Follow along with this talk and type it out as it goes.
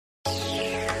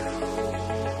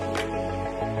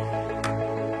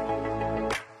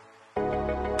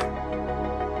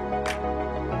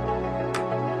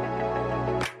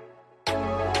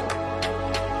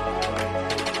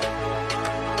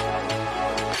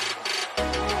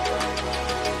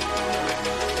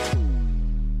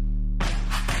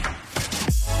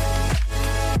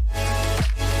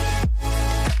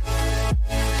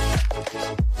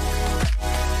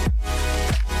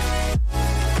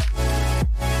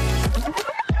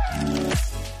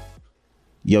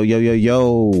Yo, yo, yo,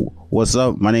 yo. What's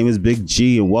up? My name is Big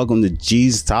G and welcome to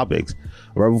G's Topics,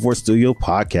 a Rebel Force Studio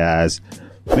podcast.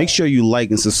 Make sure you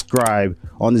like and subscribe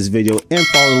on this video and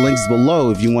follow the links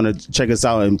below if you want to check us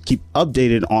out and keep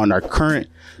updated on our current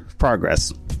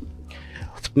progress.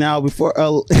 Now, before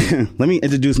let me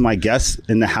introduce my guest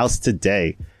in the house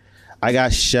today. I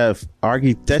got Chef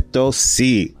Arquitecto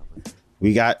C.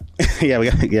 We got Chef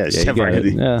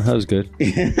Arquitecto. Yeah, that was good.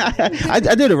 I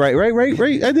did it right.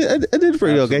 I did it for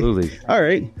you, okay? Absolutely. All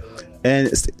right. And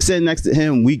sitting next to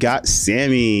him, we got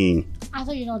Sammy. I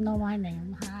thought you don't know my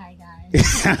name. Hi,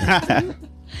 guys.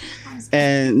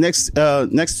 And next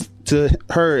to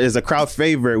her is a crowd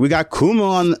favorite. We got Kuma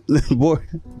on the board.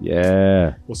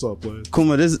 Yeah. What's up, boys?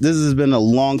 Kuma, this has been a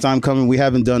long time coming. We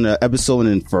haven't done an episode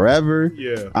in forever.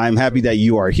 Yeah. I'm happy that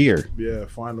you are here. Yeah,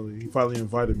 finally. He finally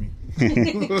invited me.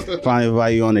 Finally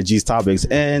invite you on the G's Topics.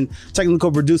 And technical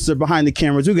producer behind the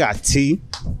cameras, we got T.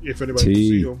 If anybody can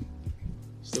see him.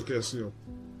 Still can't see him.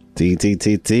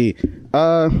 T.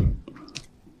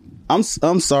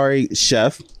 I'm sorry,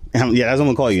 Chef. Yeah, that's what I'm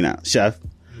gonna call you now, Chef.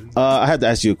 I have to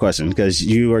ask you a question because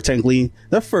you are technically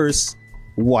the first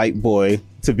white boy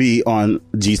to be on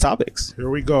G's Topics. Here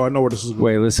we go. I know where this is going.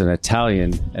 Wait, listen,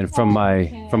 Italian, and from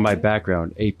my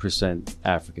background, 8%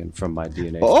 African from my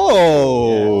DNA.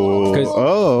 Oh, Yeah. okay.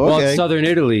 Well, Southern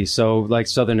Italy, so like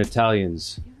Southern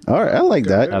Italians All right, I like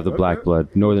that. have the black blood.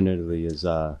 Northern Italy is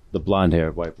the blonde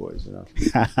haired white boys. You know.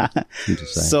 I'm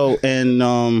just saying. So,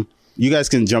 and you guys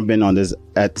can jump in on this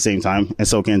at the same time, and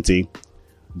so can T.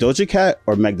 Doja Cat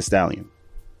or Meg Thee Stallion?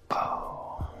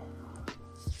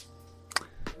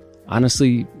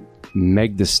 Honestly,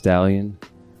 Meg Thee Stallion,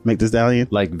 Meg Thee Stallion.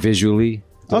 like visually,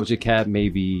 Doja Cat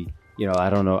maybe. You know, I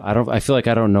don't know. I feel like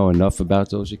I don't know enough about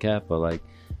Doja Cat, but like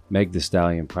Meg Thee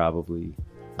Stallion probably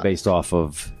based off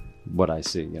of what I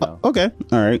see. You know. Okay,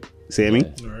 all right, Sammy.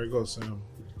 Yeah. All right, go, Sam.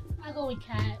 I go with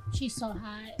Kat. She's so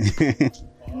hot.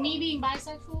 Me being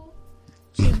bisexual,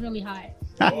 she's really hot.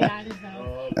 That is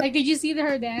though. Like, did you see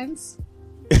her dance?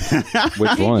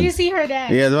 Which Did one? you see her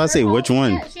dance? Yeah, I was about to say, which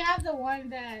one? Yeah, she have the one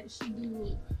that she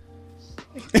do.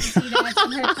 You see that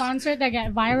in her concert that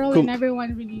got viral and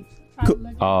everyone really tried to look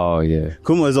at. Oh yeah.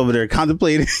 Kuma is over there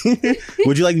contemplating.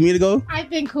 Would you like me to go? I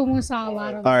think Kumu saw a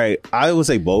lot of. All right, I would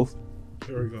say both.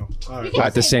 Here we go. All right. You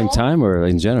At the same time or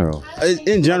in general?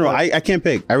 In general, I can't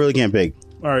pick. I really can't pick.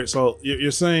 All right, so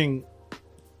you're saying,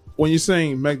 when you're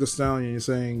saying Meg Thee Stallion, you're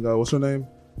saying, what's her name?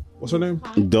 What's her name?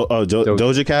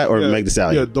 Doja Cat or Meg Thee Yeah,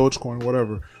 Stallion? Dogecoin,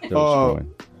 whatever. Dogecoin.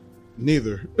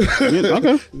 Neither.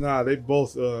 Okay. Nah, they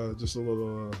both just a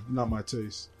little not my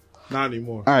taste. Not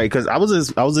anymore. All right, because I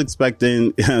was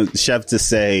expecting Chef to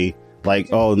say like,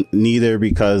 oh, neither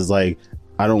because like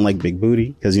I don't like big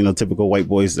booty because typical white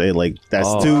boys say like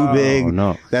that's too big.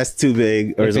 No. That's too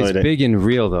big. Or If something it's like that. big and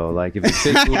real though, like if it's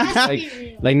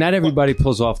big, like not everybody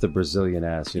pulls off the Brazilian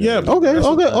ass. You know? Yeah. Okay.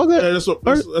 Yeah,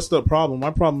 that's the problem. My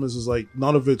problem is like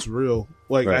none of it's real.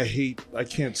 Like Right. I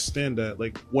can't stand that.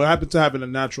 Like what happened to having a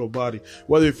natural body?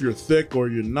 Whether if you're thick or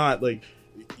you're not, like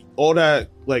all that,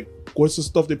 like what's the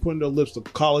stuff they put in their lips, the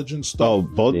collagen stuff.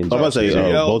 Oh, I'm about to say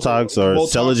Yeah, Botox or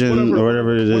Celogen or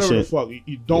whatever it is. Whatever the Shit. fuck.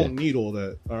 You don't need all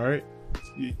that. All right.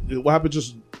 What happened?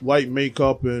 Just light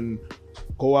makeup and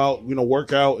go out,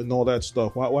 work out and all that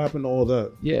stuff. What happened to all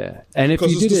that? Yeah, and if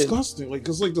Because you it's did it, disgusting. Like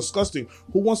it's like disgusting.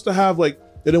 Who wants to have like?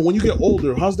 And then when you get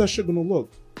older, how's that shit gonna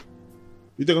look?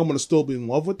 You think I'm gonna still be in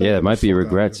love with that? yeah, it Get might the be fuck outta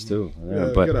regrets here, man. too.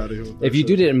 Yeah, but get out of here with that if you shit.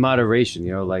 did it in moderation,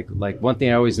 like one thing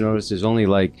I always notice is only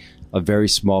like a very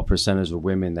small percentage of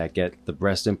women that get the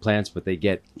breast implants, but they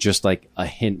get just like a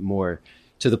hint more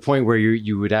to the point where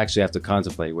you would actually have to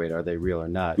contemplate, wait, are they real or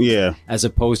not? Yeah. As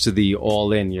opposed to the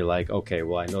all in, you're like, okay,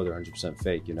 well, I know they're 100%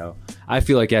 fake, I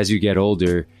feel like as you get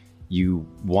older, you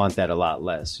want that a lot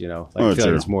less, Like, I feel true.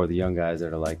 like it's more the young guys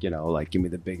that are like, like, give me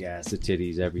the big ass, the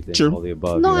titties, everything, True. all the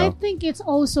above, No, I think it's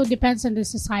also depends on the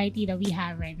society that we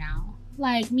have right now.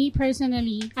 Like me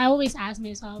personally, I always ask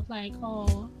myself, like,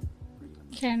 oh,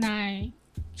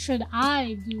 should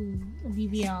I do a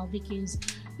BBL? Because,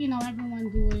 everyone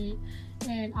do it.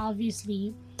 And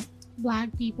obviously, black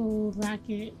people like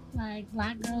it. Like,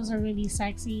 black girls are really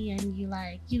sexy and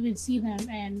you would see them.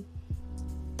 And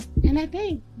I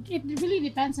think it really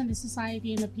depends on the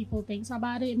society and the people thinks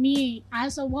about it. Me,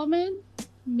 as a woman,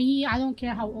 I don't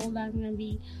care how old I'm going to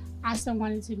be. I still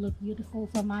want it to look beautiful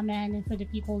for my man and for the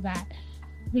people that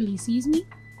really sees me.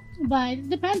 But it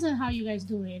depends on how you guys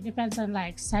do it. It depends on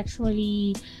like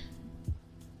sexually.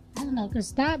 I don't know,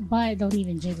 because that butt don't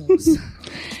even jiggles.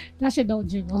 That shit don't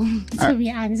jiggle, to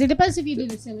be honest. It depends if you do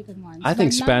the silicone ones. I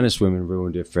think But not- Spanish women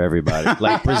ruined it for everybody.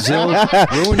 Like Brazil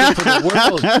ruined it for the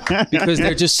world because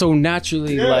they're just so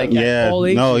naturally like at Yeah, all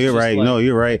ages, no, you're just right. like- No,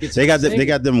 you're right. it's They got insane. they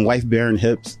got them wife bearing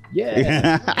hips.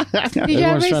 Yeah. Did you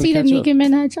Everyone's ever trying to see the catch up. Nicki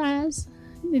Minaj ass?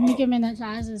 The Nicki Minaj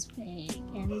ass is fake,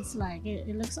 and it's like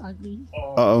it looks ugly.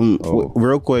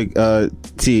 Real quick,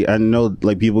 T. I know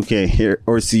like people can't hear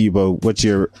or see you, but what's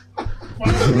your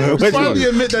Finally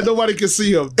admit that nobody can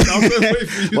see him. I'm just waiting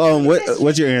for you.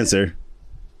 what's your answer?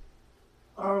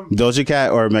 Doja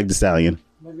Cat or Meg Thee Stallion?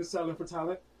 Meg Thee Stallion for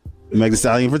talent. Meg Thee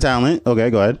Stallion for talent. Okay,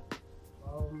 go ahead.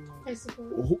 I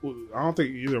don't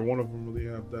think either one of them really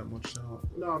have that much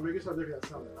talent. No, Meg Thee Stallion got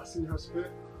talent. I seen her spit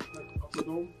like up the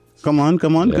dome. Come on.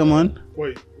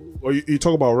 Wait, you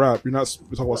talk about rap. You're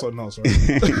talking about something else,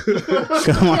 right?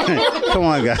 Come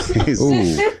on, guys.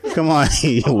 Ooh. Come on.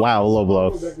 Wow, low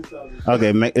blow. Meg Thee Stallion.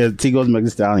 Okay, T goes Meg Thee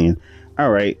Stallion. All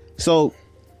right. So,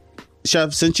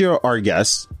 Chef, since you're our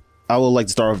guest, I would like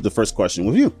to start off the first question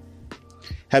with you.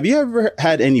 Have you ever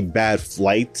had any bad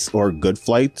flights or good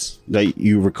flights that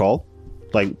you recall?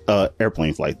 Like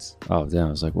airplane flights? Oh damn! I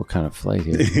was like, what kind of flight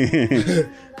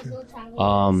here?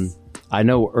 I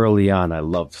know early on I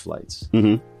loved flights.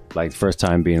 Mm-hmm. Like first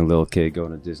time being a little kid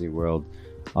going to Disney World.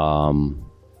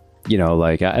 You know,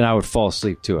 like, and I would fall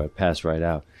asleep too. I'd pass right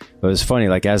out. But it was funny,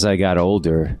 like as I got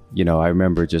older, you know, I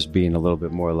remember just being a little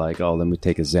bit more like, oh, let me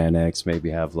take a Xanax, maybe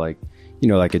have like, you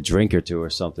know, like a drink or two or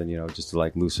something, you know, just to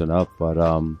like loosen up. But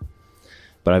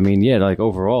I mean, yeah, like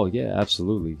overall, yeah,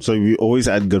 absolutely. So you always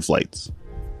had good flights?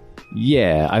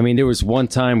 Yeah, I mean, there was one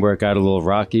time where it got a little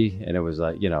rocky, and it was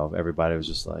like, you know, everybody was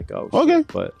just like, "Oh, shit." Okay."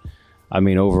 But I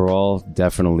mean, overall,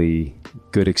 definitely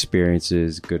good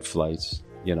experiences, good flights.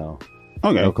 You know,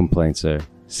 Okay. no complaints there.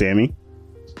 Sammy?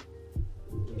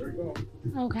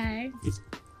 Okay.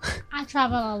 I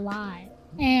travel a lot.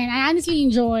 And I honestly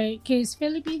enjoy because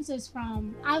I'm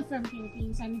from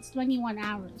Philippines and it's 21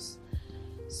 hours.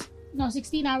 No,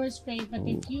 16 hours straight, but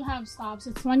if you have stops,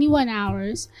 it's 21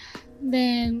 hours.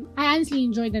 Then I honestly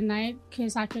enjoy the night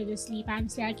because I could just sleep.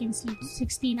 Honestly, I can sleep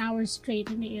 16 hours straight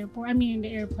in the in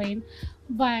the airplane.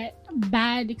 But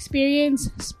bad experience,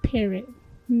 Spirit.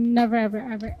 Never, ever,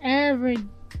 ever, ever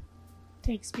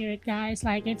take Spirit, guys.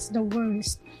 Like, it's the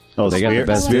worst. Oh, They got the Spirit-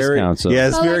 best Spirit- discount, so- Yeah,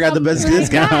 Spirit got the best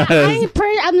discount.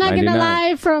 I'm not gonna 99.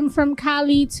 lie. From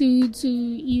Cali to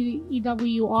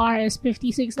EWR is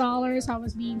 $56. I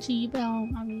was being cheap.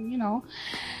 I mean, you know,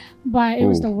 but it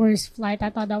was Ooh. the worst flight. I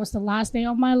thought that was the last day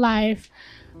of my life.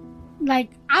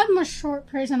 Like, I'm a short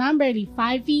person. I'm barely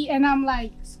 5 feet, and I'm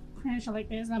like crouched like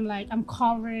this. I'm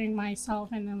covering myself,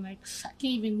 and I'm like, I can't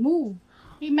even move.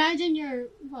 Imagine you're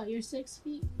 6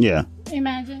 feet. Yeah.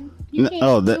 Imagine. You can't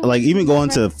Oh, move. like even going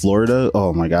to Florida,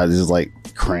 oh my God, it's just like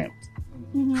cramped.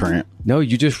 Mhm. Cramped. No,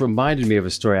 you just reminded me of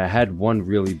a story. I had one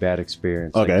really bad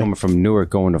experience. Like, Okay. coming from Newark,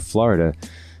 going to Florida,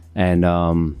 and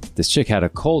this chick had a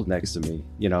cold next to me,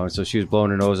 you know, and so she was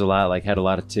blowing her nose a lot, like had a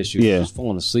lot of tissue. Yeah. She was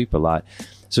falling asleep a lot.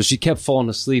 So she kept falling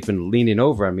asleep and leaning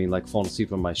over on me, like falling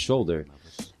asleep on my shoulder.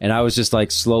 And I was just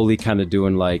like slowly kind of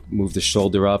doing like move the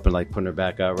shoulder up and like putting her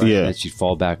back out, right? Yeah. And then she'd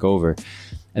fall back over.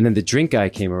 And then the drink guy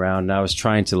came around and I was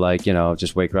trying to like, you know,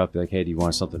 just wake her up, be like, hey, do you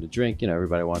want something to drink? You know,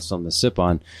 everybody wants something to sip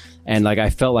on. And like I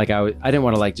felt like I didn't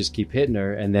want to like just keep hitting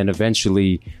her. And then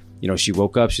eventually, you know, she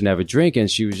woke up, she didn't have a drink, and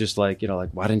she was just like, you know, like,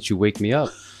 why didn't you wake me up?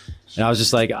 And I was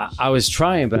just like, I was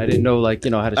trying, but I didn't know, like,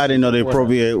 you know, how to. I didn't know the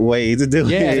appropriate way to do it.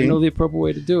 Yeah, I didn't know the appropriate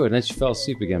way to do it. And then she fell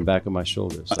asleep again, back on my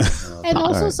shoulder. So, And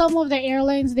also, all right. some of the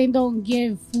airlines, they don't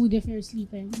give food if you're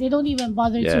sleeping. They don't even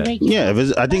bother Yeah. to wake you Yeah,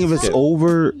 up. I think if it's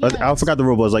over, Yes. I forgot the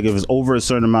rule was like if it's over a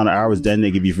certain amount of hours, then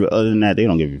they give you food. Other than that, they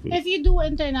don't give you food. If you do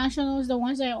internationals, the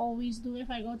ones I always do, if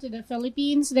I go to the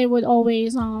Philippines, they would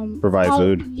always Provide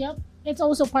food. Yep, it's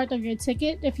also part of your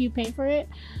ticket if you pay for it.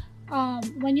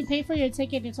 When you pay for your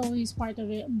ticket, it's always part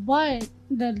of it. But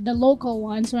the local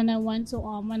ones, when I went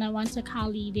to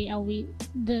Cali, they always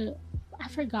I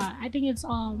forgot. I think it's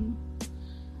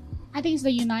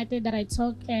the United that I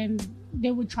took, and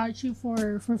they would charge you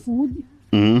for food.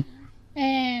 hmm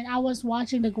And I was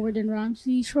watching the Gordon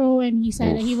Ramsay show, and he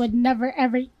said that he would never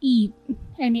ever eat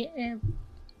any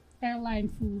airline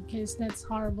food because that's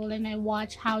horrible. And I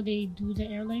watch how they do the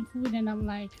airline food, and I'm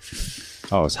like,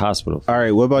 Oh, it's hospital. All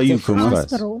right, what about you, Kuma?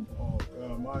 hospital.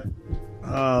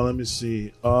 Let me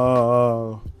see.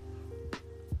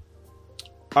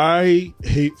 I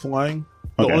hate flying.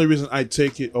 The Okay. only reason I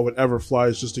take it or would ever fly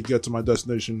is just to get to my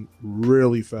destination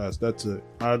really fast. That's it.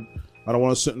 I don't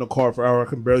want to sit in the car for an hour. I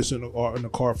can barely sit in the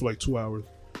car for like 2 hours.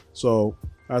 So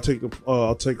I'll take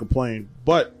a plane.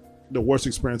 But the worst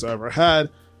experience I ever had,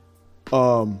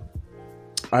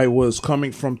 I was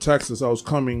coming from Texas. I was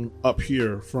coming up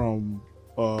here from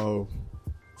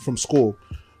school.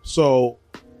 So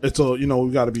it's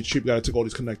we got to be cheap. Got to take all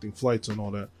these connecting flights and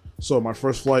all that. So my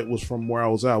first flight was from where I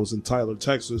was at. I was in Tyler,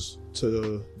 Texas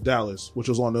to Dallas, which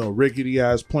was on a rickety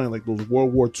ass plane, like those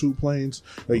World War II planes.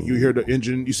 Like you hear the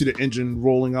engine, you see the engine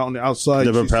rolling out on the outside.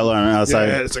 The propeller on the outside.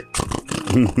 Yeah, it's like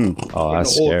Oh,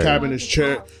 that's the whole scary. cabin is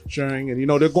sharing, and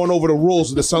they're going over the rules,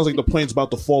 and it sounds like the plane's about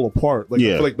to fall apart. Like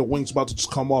I feel like the wing's about to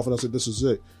just come off, and I said, "This is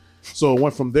it." So it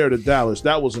went from there to Dallas.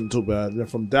 That wasn't too bad. Then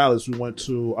from Dallas, we went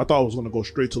to. I thought I was going to go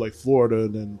straight to like Florida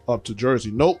and then up to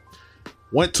Jersey. Nope.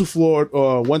 Went to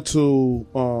Florida. Went to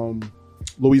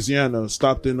Louisiana.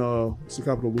 Stopped in what's the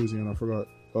capital of Louisiana? I forgot.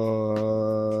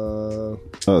 Oh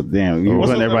damn! You're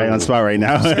putting everybody on the spot right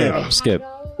now. Skip.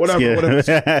 Whatever.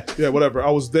 Yeah, whatever.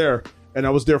 I was there. And I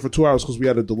was there for 2 hours because we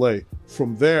had a delay.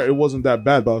 From there, it wasn't that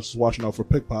bad, but I was just watching out for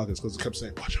pickpockets because it kept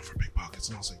saying, "Watch out for pickpockets."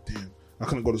 And I was like, "Damn, I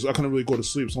couldn't really go to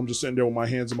sleep." So I'm just sitting there with my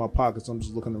hands in my pockets. I'm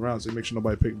just looking around, saying, "Make sure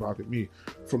nobody pickpocket me."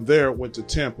 From there, went to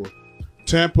Tampa.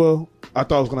 Tampa, I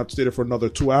thought I was gonna have to stay there for another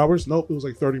 2 hours. Nope, it was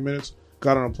like 30 minutes.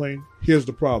 Got on a plane. Here's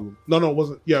the problem. No, it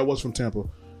wasn't. Yeah, it was from Tampa.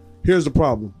 Here's the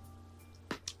problem.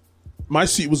 My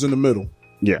seat was in the middle.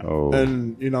 Yeah. Oh.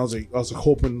 And I was like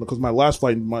hoping, because my last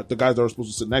flight, the guys that were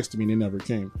supposed to sit next to me, they never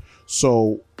came.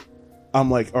 So I'm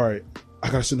like, all right,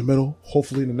 I gotta sit in the middle.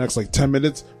 Hopefully in the next like 10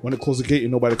 minutes, when they close the gate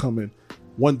and nobody come in.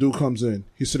 One dude comes in.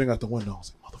 He's sitting at the window. I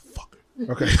was like, motherfucker.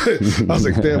 Okay. I was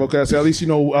like, damn. Okay. I said, at least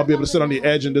I'll be able to sit on the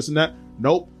edge and this and that.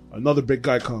 Nope. Another big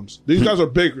guy comes. These guys are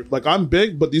bigger. Like I'm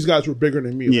big, but these guys were bigger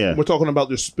than me. Yeah. We're talking about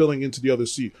they're spilling into the other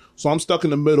seat. So I'm stuck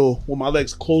in the middle with my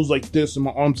legs closed like this and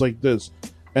my arms like this.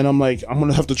 And I'm like, I'm going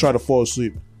to have to try to fall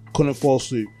asleep. Couldn't fall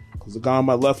asleep. Because the guy on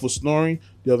my left was snoring.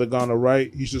 The other guy on the right,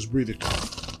 he's just breathing.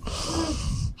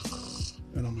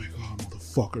 And I'm like, oh,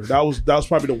 motherfucker. That was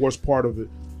probably the worst part of it.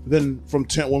 Then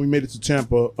when we made it to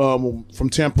Tampa, from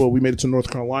Tampa, we made it to North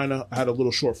Carolina. I had a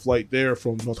little short flight there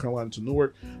from North Carolina to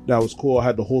Newark. That was cool. I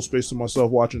had the whole space to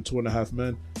myself watching 2.5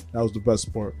 Men. That was the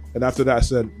best part. And after that, I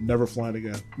said, never flying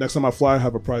again. Next time I fly, I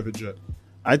have a private jet.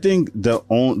 I think the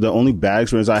only bad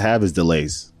experience I have is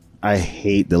delays. I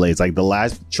hate delays. Like the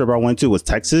last trip I went to was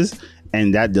Texas,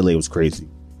 and that delay was crazy.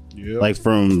 Yeah. Like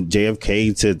from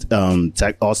JFK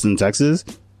to Austin, Texas,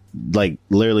 like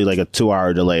literally like a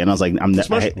 2-hour delay. And I was like, I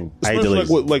hate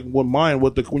delays. Like with mine,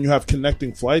 when you have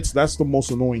connecting flights, that's the most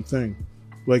annoying thing.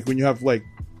 Like when you have like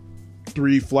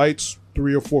 3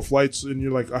 or 4 flights, and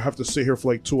you're like, I have to sit here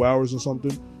for like 2 hours or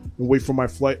something. And wait for my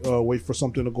flight, wait for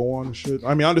something to go on and shit.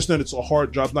 I mean, I understand it's a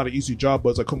hard job, not an easy job, but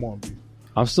it's like, come on, B.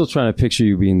 I'm still trying to picture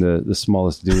you being the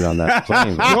smallest dude on that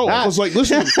plane. No, because like,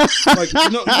 listen, like,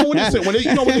 when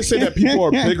they say that people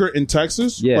are bigger in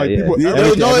Texas, Yeah, like yeah. people. No,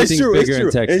 Everything's it's true. bigger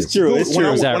in Texas. It's true. Dude, It's when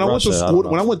true. Was that I went to Russia? I school,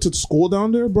 don't when I know. went to school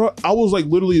down there, bro, I was like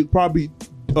literally probably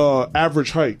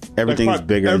average height. Everything's Like,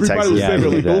 bigger in everybody Texas. was Yeah, I bigger.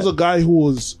 believe Like, there was that. a guy who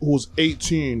was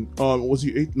 18. Was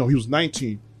he 8? No, he was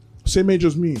 19. Same age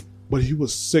as me. But he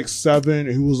was 6'7",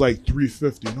 and he was like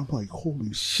 350. And I'm like,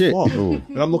 holy Shit. fuck. Ooh.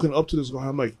 And I'm looking up to this guy.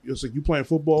 I'm like, it's like, you playing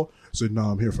football? I said, nah,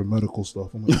 I'm here for medical stuff.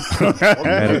 I'm like,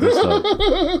 Medical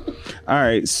stuff. All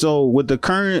right. So with the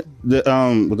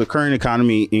current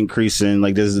economy increasing,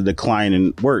 like there's a decline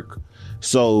in work.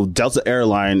 So Delta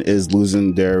Airline is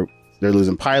losing they're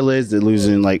losing pilots. They're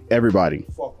losing like everybody.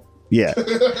 fuck him. Yeah.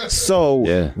 So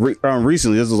Yeah.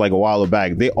 Recently, this was like a while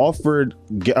back, they offered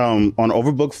on an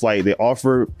overbooked flight, they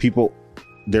offered people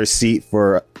their seat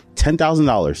for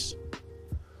 $10,000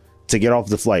 to get off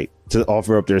the flight, to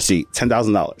offer up their seat.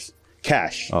 $10,000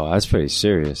 cash. Oh, that's pretty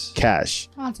serious. Cash.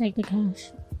 I'll take the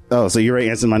cash. Oh, so you already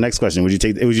answered my next question. Would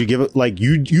you give it, like,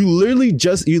 you literally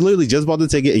just bought the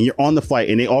ticket and you're on the flight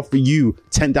and they offer you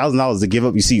 $10,000 to give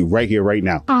up your seat right here, right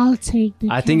now? I'll take the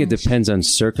I think it cash. depends on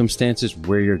circumstances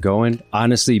where you're going.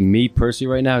 Honestly, me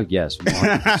personally right now, yes,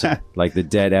 100%, like the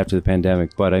dead after the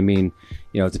pandemic. But I mean,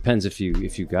 it depends if you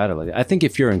got it. Like, I think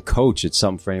if you're in coach, it's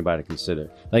something for anybody to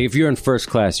consider. Like if you're in first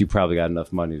class, you probably got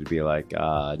enough money to be like,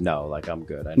 no, like I'm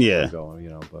good. I know where I'm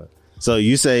going, but. So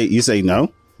you say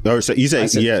no? Or so you say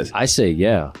yes. I say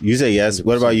yeah. You say yes.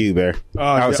 What about you, Bear?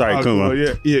 Sorry, Kuma.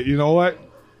 Yeah. You know what?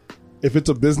 If it's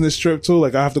a business trip too,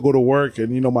 like I have to go to work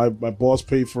and my boss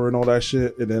paid for it and all that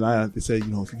shit, and then they say, if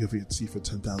you give me a seat for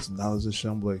 $10,000 and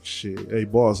shit, I'm like, shit, hey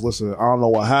boss, listen, I don't know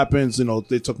what happens,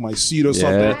 they took my seat or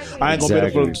something. I ain't gonna be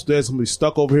able to there's gonna be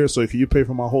stuck over here, so if you pay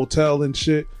for my hotel and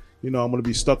shit, I'm gonna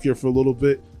be stuck here for a little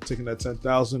bit, taking that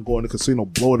 $10,000, going to the casino,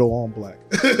 blow it all on black.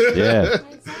 Yeah.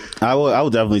 I will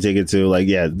definitely take it too. Like,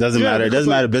 yeah, it doesn't matter. It doesn't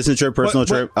matter. Business trip, personal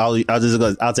but- trip.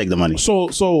 I'll take the money.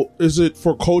 So is it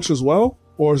for coach as well,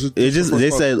 or is it? They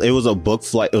said it was a book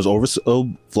flight. It was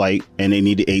over flight, and they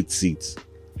needed 8 seats.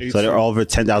 So they're over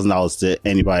 $10,000 to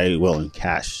anybody willing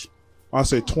cash. I'll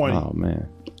say 20. Oh man.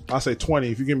 I'll say 20.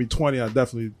 If you give me 20, I'll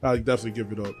definitely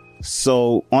give it up.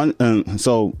 So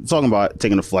so talking about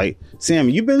taking a flight, Sam,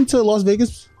 you been to Las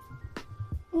Vegas?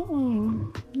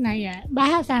 Not yet. But I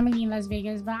have family in Las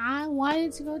Vegas. But I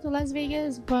wanted to go to Las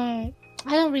Vegas, but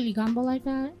I don't really gamble like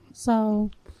that. So.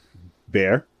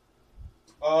 Bear.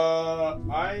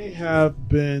 I have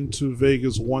been to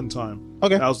Vegas one time.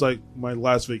 Okay. That was like my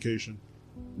last vacation.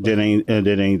 Did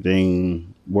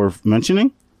anything worth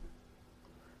mentioning?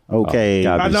 Okay.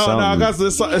 Oh, God. No, something. guys,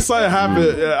 it's something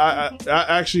happened. I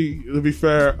actually, to be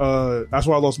fair, that's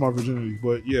why I lost my virginity.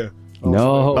 But yeah.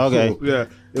 No. Okay. Yeah.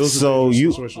 It was So a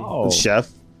you- situation. Oh. Chef.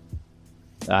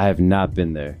 I have not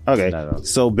been there. Okay. Not at all.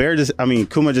 So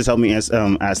Kuma just helped me ask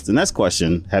the next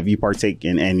question. Have you partake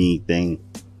in anything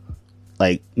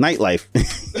like nightlife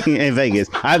in Vegas?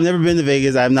 I've never been to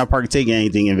Vegas. I have not partaken in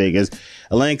anything in Vegas.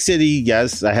 Atlantic City,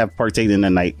 yes, I have partaken in the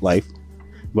nightlife,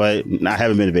 but I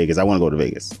haven't been to Vegas. I want to go to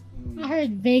Vegas. I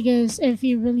heard Vegas, if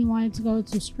you really wanted to go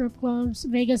to strip clubs,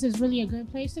 Vegas is really a good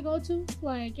place to go to.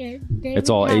 Like It's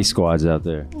all A squads out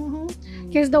there.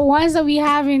 Because the ones that we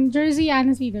have in Jersey,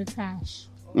 honestly, they're trash.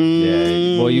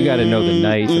 Yeah. Well, you got to know the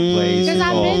night, the place. Because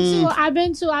all- I've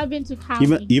been to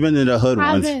Cali. You've been to the hood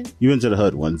ones. Haven't. You've been to the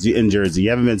hood ones in Jersey.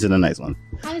 You haven't been to the nice one.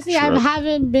 Honestly, Sure. I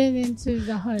haven't been into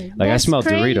the hood. Like I That's smell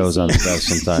crazy. Doritos on the bus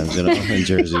sometimes, in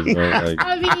Jersey. Bro. Like,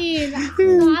 I mean,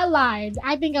 no, I lied.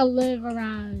 I think I live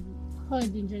around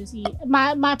hood in Jersey.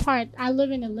 My part, I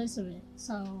live in Elizabeth,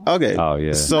 so. Okay. oh yeah.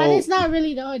 But So it's not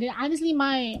really the hood. Honestly,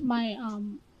 my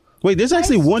wait, there's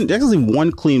actually one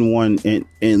clean one in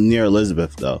near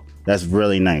Elizabeth though. That's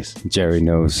really nice. Jerry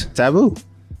knows. Taboo.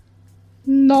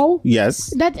 no,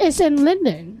 Yes, that is in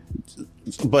Linden,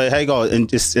 but hey, go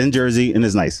it's in Jersey and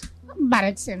it's nice. but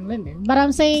it's in Linden. But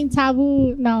I'm saying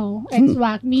Taboo, no, it's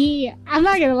whack. Me, I'm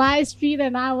not gonna lie. Street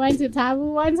and I went to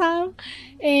Taboo one time,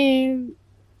 and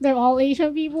they're all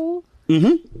Asian people.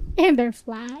 And they're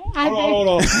fly.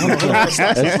 Hold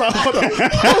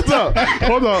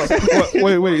on.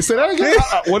 Wait. Say that again.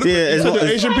 What Yeah, is it?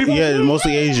 Asian people? Yeah, it's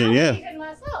mostly Asian. Yeah.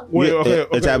 Wait, Yeah, okay.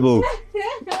 a taboo.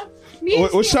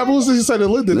 What taboo is this? You said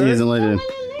in Linden, It right? is in London.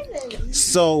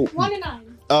 So, 1 and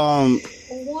 9. 1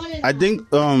 and I think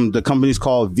the company's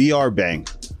called VR Bang.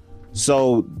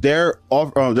 So they're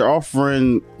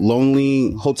offering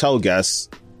lonely hotel guests,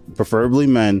 preferably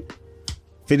men,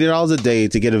 $50 a day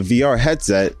to get a VR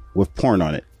headset with porn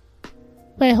on it.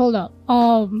 Wait, hold up.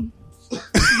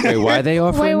 Wait, why are they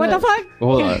offering Wait, what that? the fuck?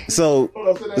 Hold on.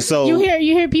 So You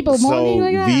hear people moaning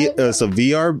like that? so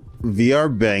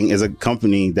VR Bang is a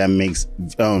company that makes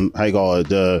this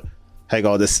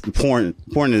porn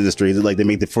industry. Like they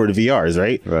make it for the VRs,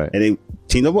 right? Right. And they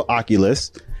teamed up with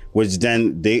Oculus, which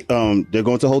then they're going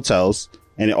to hotels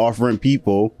and they're offering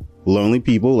lonely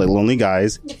people, like lonely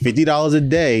guys, $50 a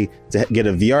day to get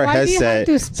a VR Why do you have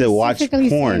headset to watch specifically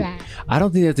say porn. that? I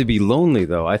don't think they have to be lonely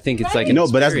though. I think it's like an No,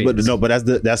 but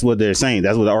experience. that's what they're saying.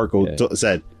 That's what the article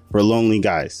said for lonely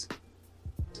guys.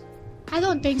 I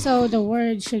don't think so. The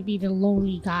word should be the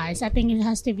lonely guys. I think it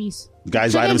has to be.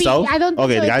 Guys by Shouldn't be- themselves. I don't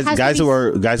think Okay, so. It has to guys be- who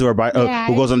are by Yeah,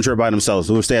 who goes on the trip by themselves,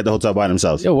 who stay at the hotel by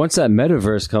themselves. Yo, once that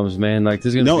metaverse comes, man, like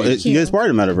there's gonna No, be you guys part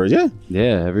of the metaverse, yeah.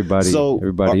 yeah, everybody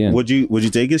in. would you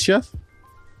take it, Chef?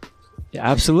 Yeah,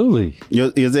 absolutely.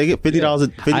 You take it $50 a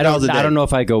day. I don't know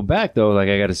if I go back though. Like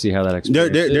I got to see how that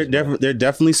experience. They're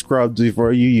definitely scrubbed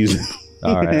before you use it.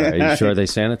 All right, are you sure they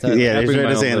sanitize? Yeah, I they're bring sure my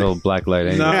they own sanitize. little black light.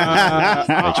 Anyway. Nah,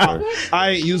 Make sure. I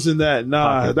ain't using that.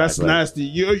 Nah, Pocket that's backlight. nasty.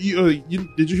 You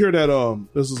did you hear that?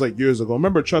 This was like years ago.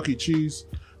 Remember Chuck E. Cheese?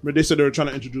 Remember they said they were trying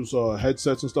to introduce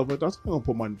headsets and stuff like that. I was gonna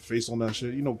put my face on that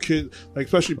shit. You know, kids, like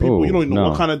especially people. Oh, you don't even know no.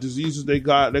 what kind of diseases they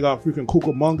got. They got freaking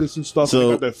cucamongas and stuff. So-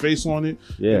 they got their face on it.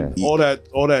 Yeah. All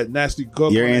that nasty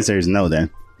gunk. Your on it. answer is no. Then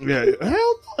Yeah, hell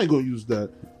no, I ain't gonna use that.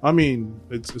 I mean,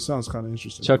 it sounds kind of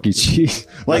interesting. Chuck E. Cheese.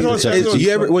 like,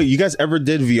 know, you guys ever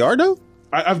did VR though?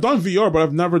 I've done VR, but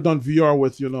I've never done VR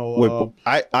with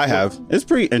I have. It's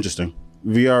pretty interesting.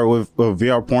 VR with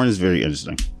VR porn is very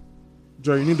interesting.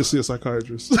 Jerry, you need to see a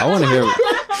psychiatrist. I want to hear.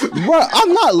 Bro,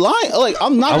 I'm not lying. Like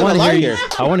I'm not I gonna want to lie hear. here.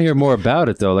 I want to hear more about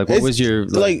it though. Like, what It's was your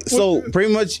like? So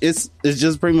pretty much, it's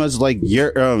just pretty much like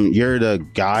you're the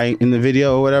guy in the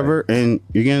video or whatever, and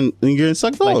you're getting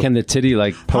sucked Like, off. can the titty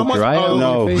like poke much- your eye out? oh,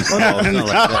 no. on your face? No, it's not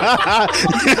like that.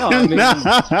 No, I mean, I'm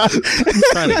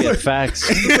trying to get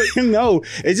facts. No,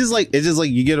 it's just like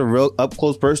you get a real up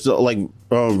close person, like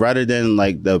rather than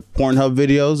like the Pornhub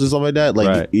videos and stuff like that. Like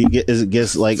Right. it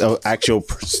gets like an actual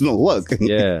personal look.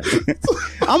 Yeah.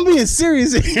 I'm being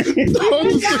serious here.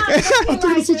 I'm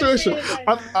taking the situation.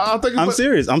 I think I'm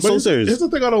serious. I'm so serious. Here's the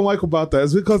thing I don't like about that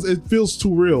is because it feels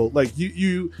too real. Like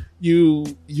you're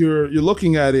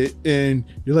looking at it and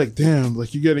you're like, damn,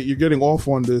 like you're getting off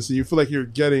on this, and you feel like you're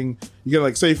getting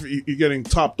like, say you're getting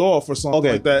topped off or something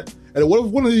Okay. like that. And what if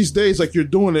one of these days, like you're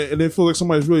doing it, and then feel like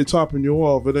somebody's really topping you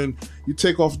off, and then you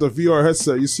take off the VR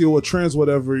headset, you see a trans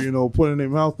whatever, putting their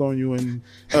mouth on you, and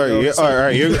All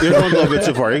right. You're going a little bit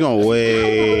too far. You're going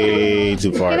way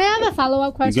too far. Can I have a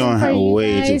follow-up question going for you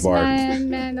way too guys, far.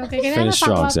 man? Okay, can I have a Finish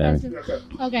strong, follow-up Sammy. question?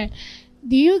 Okay.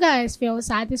 Do you guys feel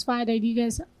satisfied, or do you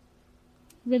guys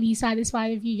really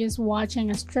satisfied if you're just watching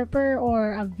a stripper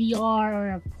or a VR or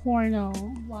a porno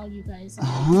while you guys?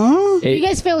 Huh? Do you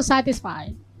guys feel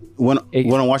satisfied? When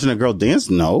I'm watching a girl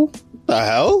dance, no. The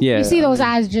hell? Yeah. You see those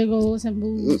ass jiggles and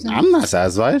boobs. And, I'm not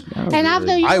satisfied. and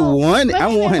after you I go- want it. Wait, I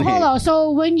wait, want hold it. on. So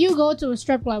when you go to a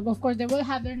strip club, of course they will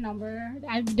have their number.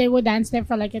 And they would dance there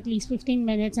for like at least 15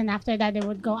 minutes, and after that they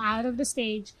would go out of the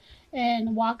stage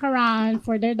and walk around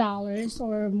for their dollars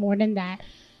or more than that.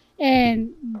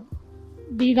 And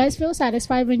do you guys feel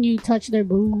satisfied when you touch their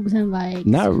boobs and like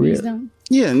Not squeeze really. them?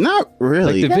 Yeah, not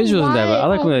really. Like the Then visuals in that, but I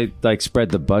like why- when they like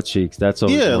spread the butt cheeks. That's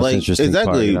always Yeah, the most like, interesting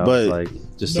exactly, part. but- like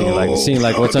just No. seeing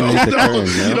like what's underneath the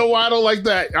curtain. you know why I don't like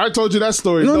that? I told you that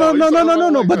story. no. You said I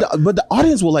don't like But that. but the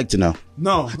audience would like to know.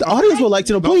 No, The audience would like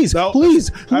to know. Please, No, please,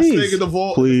 That's please, staying in the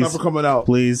vault. please, It's never coming out.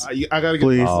 please, I gotta get.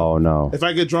 please. Oh no! If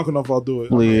I get drunk enough, I'll do it.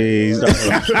 please.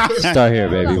 Start here,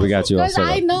 baby. We got you all Because set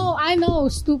I up. know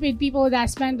stupid people that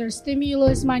spend their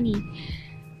stimulus money.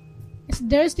 It's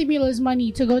their stimulus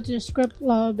money to go to the strip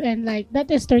club, and like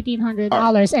that is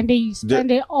 $1,300, and they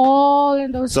spend it all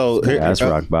in those. So here, That's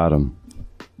rock bottom.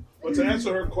 But to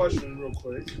answer her question real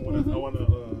quick, I want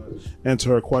to answer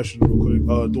her question real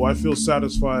quick. Do I feel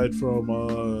satisfied from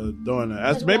doing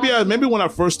that? Maybe when I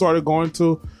first started going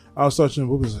to, I was touching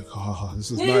boobies like, oh,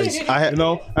 this is nice.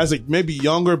 As like maybe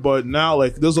younger, but now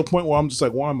like there's a point where I'm just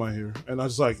like, why am I here? And I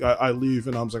just like I leave,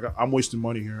 and I'm just like, I'm wasting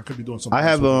money here. I could be doing something. I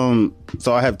have else.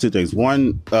 so I have two things.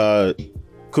 One,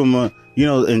 Kuma,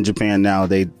 in Japan now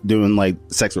they doing like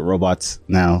sex with robots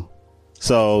now.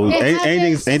 So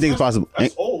anything's possible.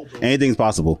 That's old. Though. Anything's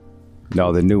possible.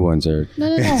 No, the new ones are. No.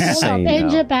 Hold up. Insane In now.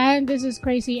 Japan, this is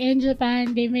crazy. In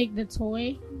Japan, they make the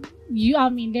toy.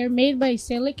 They're made by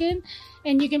silicon,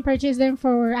 and you can purchase them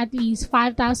for at least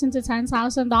 $5,000 to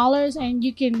 $10,000, and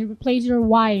you can replace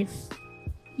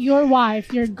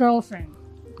your girlfriend.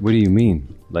 What do you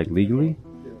mean? Like legally?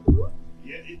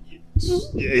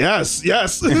 Yes.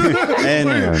 And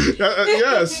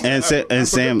Yes. and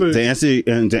Sam,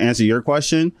 to answer your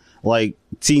question, like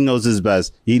T knows his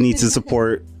best. He needs to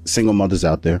support single mothers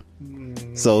out there.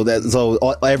 So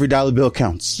every dollar bill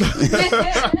counts.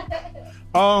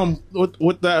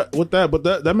 With that, but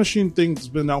that machine thing's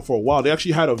been out for a while. They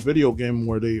actually had a video game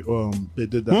where they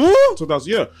did that. Huh?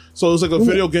 2000, yeah. So it was like a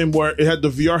video game where it had the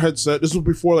VR headset. This was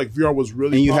before like VR was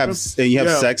really. And you popping. have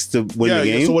Yeah. sex to win the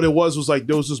game. So what it was like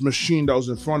there was this machine that was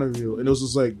in front of you, and it was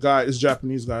this like this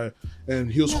Japanese guy,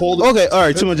 and he was holding. Okay, all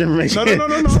right, too much information.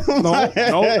 No.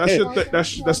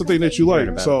 That's the thing that you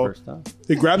like. So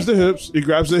he grabs the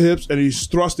hips, and he's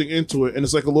thrusting into it, and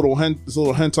it's like a little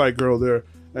hentai girl there.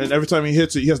 And every time he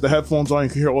hits it, he has the headphones on. You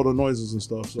can hear all the noises and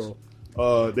stuff. So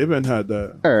they've been had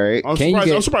that. All right.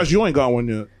 I'm surprised you ain't got one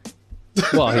yet.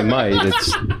 Well, he might.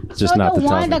 It's just So not the the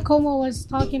one that topic. Como was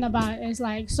talking about is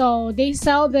like, so they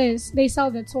sell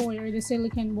the toy or the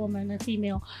silicon woman or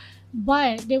female,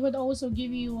 but they would also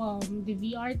give you the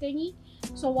VR thingy.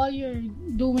 So while you're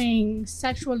doing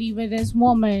sexually with this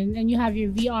woman and you have your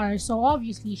VR, so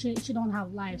obviously she don't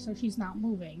have life, so she's not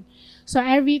moving. So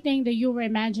everything that you were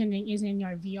imagining is in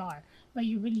your VR, but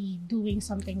you're really doing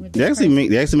something with They this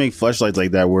actually make flashlights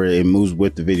like that where it moves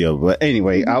with the video. But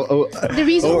anyway, the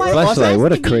reason why Flashlight,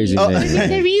 what a crazy Oh. name.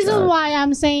 the reason why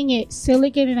I'm saying it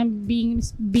silicon, and I'm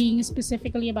being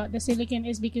specifically about the silicon,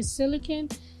 is because silicon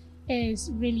is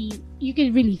really, you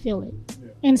can really feel it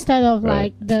instead of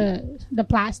Right. like the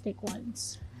plastic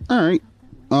ones. all right.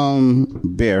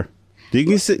 Bear. Do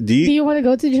you Do you want to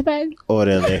go to Japan?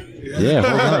 orale? Yeah,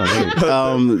 hold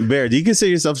on. Wait. Bear, do you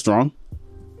consider yourself strong?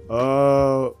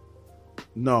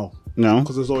 No, No.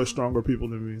 because there's always stronger people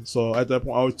than me. So at that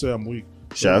point, I always say I'm weak.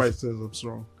 Chef? Everybody says I'm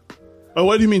strong. Oh,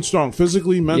 what do you mean strong?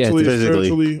 Physically, mentally, physically.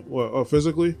 spiritually? What? Oh,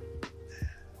 physically?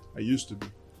 I used to be.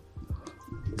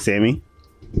 Sammy?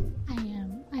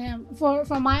 I am for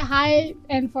my height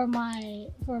and for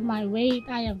my weight,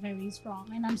 I am very strong,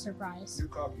 and I'm surprised.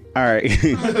 All right. I'm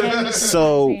very surprised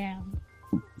So- I am.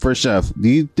 For Chef, do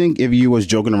you think if you was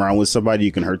joking around with somebody,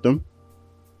 you can hurt them?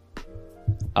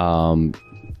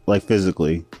 Like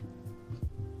physically?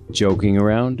 Joking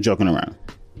around? Joking around.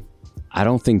 I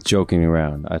don't think joking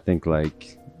around. I think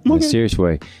like in a serious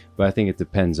way, but I think it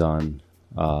depends on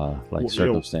like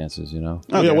circumstances, you know.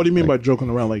 Okay. Yeah, what do you mean by joking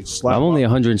around? Like slap? I'm only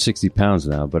 160 pounds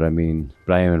now, but I am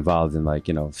involved in like,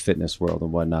 you know, fitness world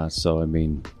and whatnot. So I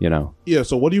mean, you know. Yeah.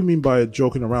 So what do you mean by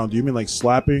joking around? Do you mean like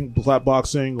slap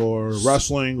boxing, or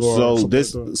wrestling, or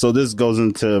so this goes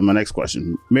into my next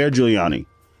question. Mayor Giuliani,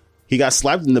 he got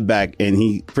slapped in the back, and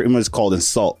he pretty much called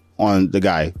insult on the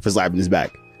guy for slapping his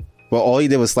back. Well, all he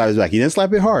did was slap his back. He didn't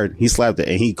slap it hard. He slapped it,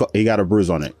 and he got a bruise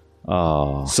on it.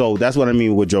 Oh. So that's what I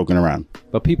mean with joking around.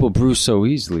 But people bruise so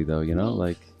easily, though, you know,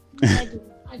 like. I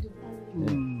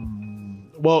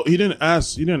do. Well, he didn't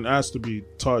ask to be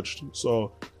touched.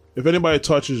 So if anybody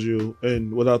touches you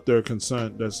and without their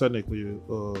consent, that's technically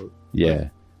yeah.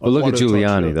 But look at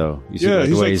Giuliani, though. You see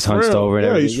the way he's hunched frail. over and yeah,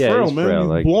 everything. He's frail, man. Frail, He's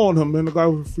like, blowing him, man. The guy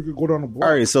would freaking go down the block.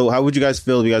 All right, so how would you guys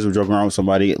feel if you guys were joking around with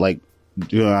somebody like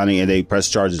Giuliani and they press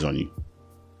charges on you?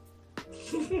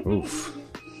 Oof.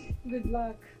 Good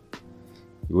luck.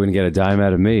 You wouldn't get a dime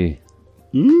out of me.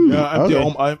 Yeah,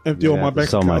 I empty all Yeah, my bank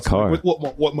sell my accounts. car.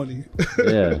 What money?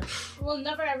 Yeah. We'll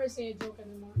never ever say a joke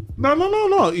anymore.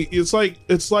 No. It's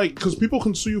like because people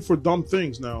can sue you for dumb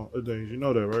things nowadays. You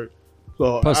know that, right?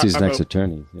 So Plus, he's next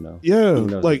attorney, you know. Yeah, He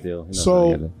knows like the deal. He knows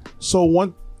how to get it. so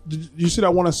one. Did you see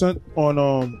that one I sent on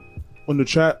the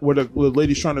chat where the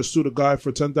lady's trying to sue the guy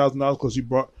for $10,000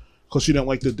 because she didn't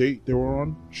like the date they were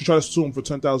on. She tried to sue him for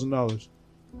 $10,000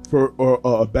 for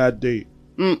a bad date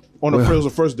it was a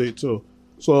first date too.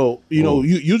 So you know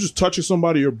you just touching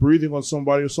somebody, you're breathing on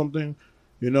somebody or something.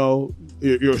 You know,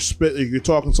 your spit. You're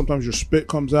talking. Sometimes your spit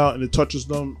comes out and it touches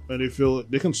them, and they feel it.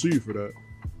 They can sue you for that.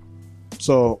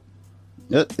 So.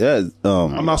 Yeah.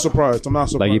 I'm not surprised.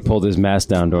 Like he pulled his mask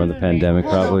down during the pandemic,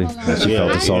 probably. Hold on. She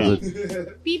felt Yeah.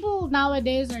 assaulted. People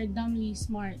nowadays are dumbly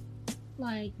smart.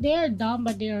 Like, they're dumb,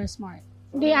 but they are smart.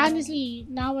 They honestly,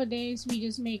 nowadays, we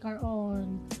just make our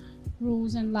own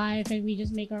rules in life, and we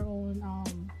just make our own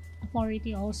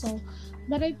authority also.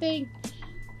 But I think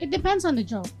it depends on the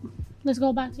joke. Let's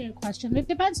go back to your question. It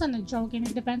depends on the joke, and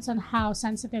it depends on how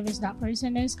sensitive is that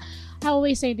person is. I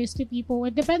always say this to people.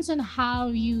 It depends on how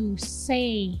you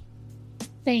say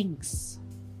things.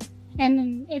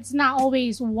 And it's not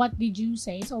always what did you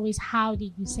say. It's always how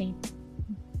did you say it.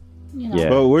 You know? Yeah.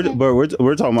 But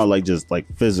we're talking about like just like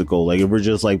physical. Like if we're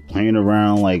just like playing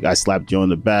around, like I slapped you on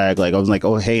the back, like I was like,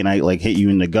 oh hey, and I like hit you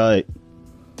in the gut.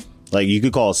 Like you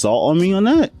could call assault on me on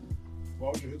that. Why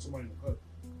would you hit somebody in the gut?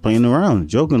 Playing around,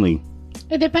 jokingly.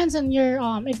 It depends on your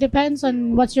it depends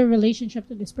on what's your relationship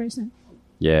to this person.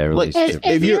 Yeah, relationship.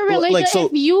 If you're- your relationship, like, so-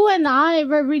 if you and I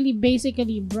were really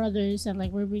basically brothers, and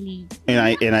like we're really, And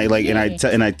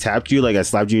I tapped you, like I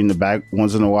slapped you in the back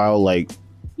once in a while, like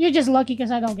you're just lucky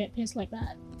because I don't get pissed like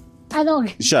that. I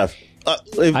don't. Chef.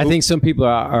 I think some people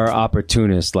are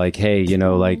opportunists. Like, hey, you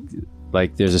know,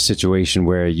 like there's a situation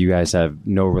where you guys have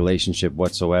no relationship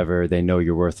whatsoever. They know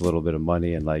you're worth a little bit of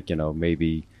money, and like, you know,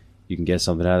 maybe you can get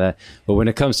something out of that. But when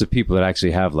it comes to people that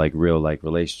actually have like real like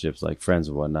relationships, like friends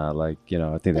and whatnot, like, you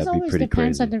know, I think It that'd be always pretty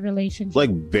depends crazy. on the relationship.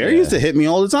 like Bear used to hit me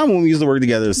all the time when we used to work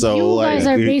together. So You like guys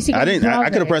are basically I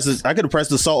could have brothers.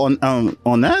 pressed assault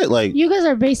on that. Like You guys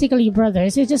are basically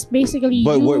brothers. It's just basically.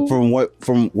 but you,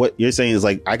 from what you're saying is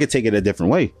like I could take it a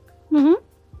different way.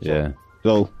 Yeah.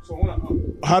 So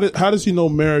So how does he know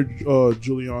Mayor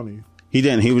Giuliani? he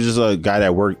didn't. He was just a guy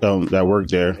that worked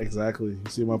there. Exactly. You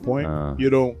see my point? You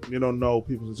don't know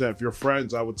people's intent. If you're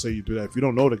friends, I would say you do that. If you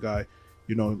don't know the guy,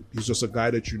 you know he's just a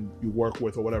guy that you work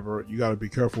with or whatever. You got to be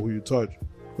careful who you touch.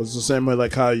 Because it's the same way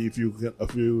like how if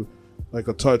you like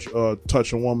touch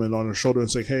a woman on her shoulder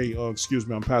and say, hey, excuse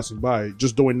me, I'm passing by.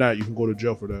 Just doing that, you can go to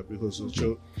jail for that because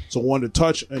it's a one to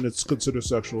touch and it's considered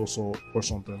sexual assault or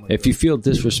something. Like If you feel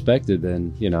disrespected,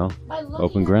 then, you know, by looking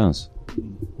open at- grounds.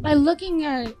 By looking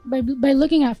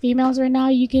at females right now,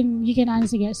 you can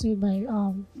honestly get sued by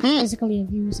physically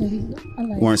abuse and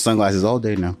like. Wearing sunglasses all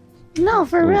day now. No,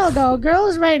 for real though,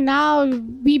 girls right now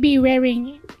we be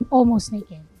wearing almost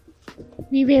naked.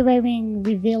 We be wearing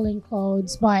revealing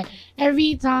clothes, but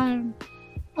every time.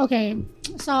 Okay,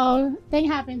 so thing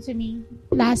happened to me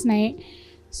last night.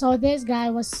 So this guy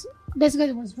was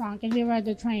drunk, and we were at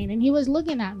the train, and he was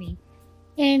looking at me.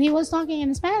 and he was talking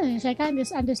in Spanish. I can't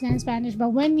just understand Spanish, but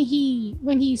when he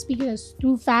speaks it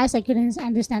too fast, I couldn't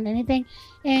understand anything.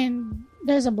 And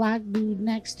there's a black dude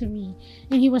next to me,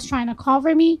 and he was trying to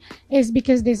cover me. Is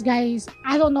because this guy is,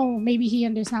 I don't know, maybe he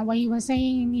understand what he was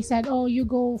saying, and he said, "Oh, you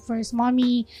go first,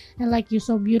 mommy, and like you're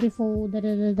so beautiful." Da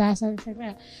da da da. Something like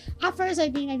that. At first, I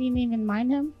didn't even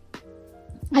mind him.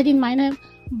 I didn't mind him.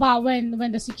 But when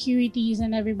the securities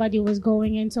and everybody was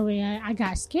going into it, I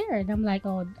got scared. I'm like,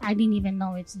 oh, I didn't even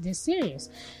know it's this serious.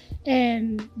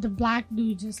 And the black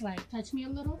dude just like touched me a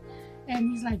little,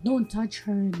 and he's like, "Don't touch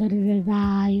her, da da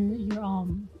da da.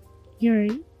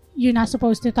 You're not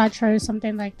supposed to touch her,"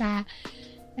 something like that.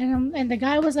 And the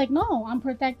guy was like, "No, I'm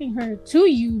protecting her to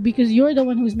you because you're the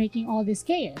one who's making all this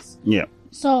chaos." Yeah.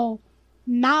 So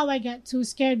now I get too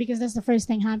scared because that's the first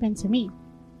thing happened to me.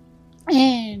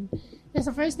 And that's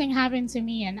the first thing happened to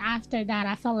me, and after that,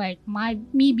 I felt like I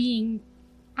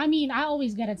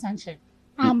always get attention.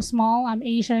 I'm small, I'm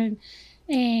Asian,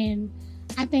 and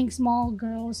I think small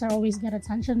girls always get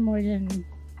attention more than,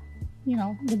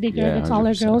 the bigger, the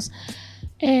taller 100%. girls.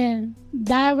 And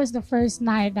that was the first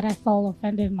night that I felt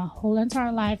offended my whole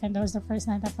entire life, and that was the first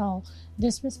night I felt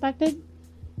disrespected.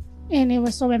 And it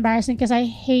was so embarrassing because I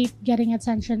hate getting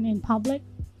attention in public.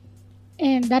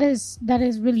 And that is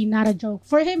really not a joke.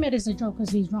 For him, it is a joke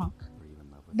because he's drunk.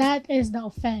 That is the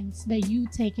offense that you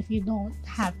take if you don't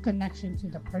have connection to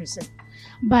the person.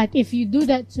 But if you do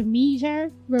that to me,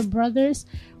 Jared, we're brothers,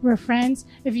 we're friends.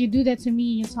 If you do that to me,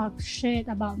 you talk shit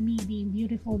about me being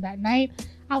beautiful that night,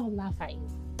 I will laugh at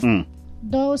you.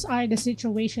 Those are the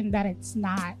situations that it's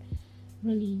not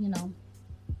really,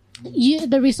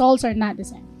 the results are not the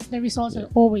same. The results are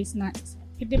always not the same.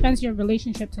 It depends your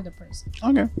relationship to the person.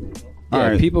 Okay. Yeah, All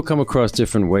right. people come across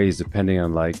different ways depending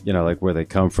on like where they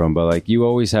come from, but like you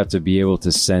always have to be able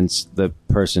to sense the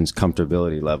person's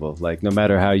comfortability level. Like no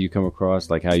matter how you come across,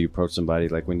 like how you approach somebody,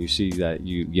 like when you see that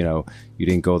you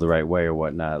didn't go the right way or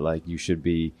whatnot, like you should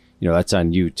be, that's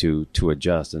on you to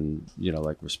adjust and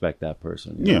like respect that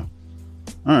person. Yeah.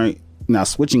 All right. Now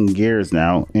switching gears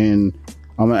now, and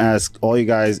I'm gonna ask all you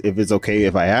guys if it's okay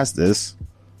if I ask this.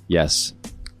 Yes.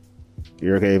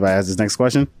 You're okay if I ask this next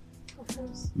question? Of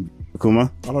course.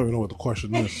 Akuma? I don't even know what the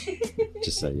question is.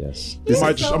 Just say yes.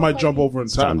 I might jump over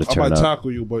and time to tackle. I turn might up.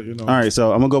 tackle you, but All right,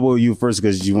 so I'm gonna go with you first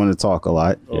because you want to talk a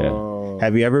lot. Yeah.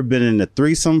 Have you ever been in a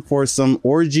threesome, foursome,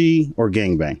 orgy, or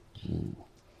gangbang?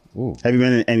 Ooh. Have you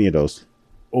been in any of those?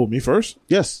 Oh, me first?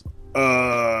 Yes.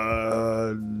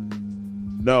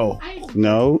 No.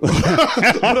 No.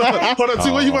 Hold on,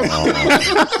 see what you want.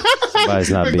 Somebody's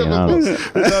not being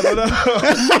honest.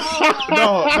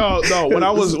 No.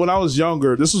 When I was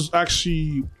younger, this was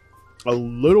actually a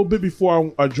little bit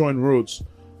before I joined Roots.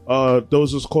 There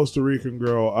was this Costa Rican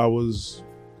girl I was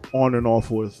on and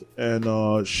off with,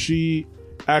 and she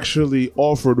actually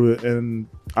offered it, and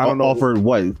I don't know. Offered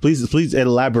what? Please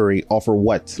elaborate. Offer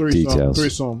what? Details.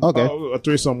 Threesome. Okay. A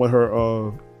threesome with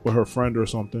her friend or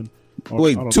something.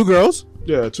 Wait, I don't- two girls?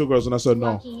 Yeah, two girls, and I said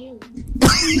no. Lucky you.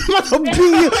 I'm not gonna beat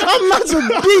you. I'm not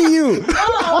gonna beat you.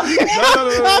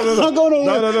 I'm not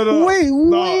gonna. No. Wait.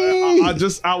 No,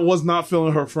 I was not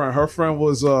feeling her friend. Her friend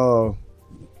was You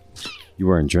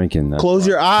weren't drinking that. Close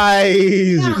your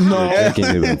eyes. no.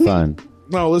 Drinking it would be fun.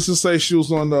 No, let's just say she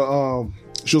was on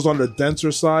the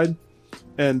denser side,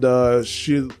 and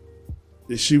she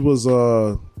was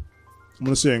I'm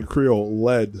gonna say in Creole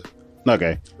lead.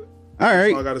 Okay. All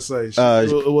right. All I gotta say,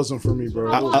 it wasn't for me,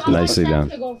 bro. I want Nicely Chef done.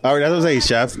 to go first. All right. That's what I say,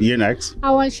 Chef. You're next. I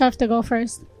want Chef to go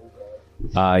first.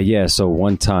 Yeah, so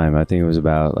one time, I think it was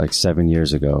about like 7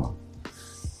 years ago.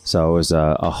 So I was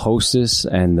a hostess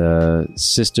and the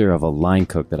sister of a line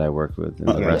cook that I worked with in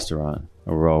the Okay. restaurant.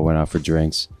 And we all went out for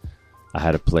drinks. I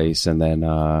had a place, and then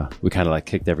we kind of like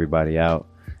kicked everybody out.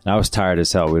 And I was tired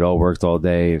as hell. We'd all worked all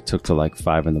day. It took till like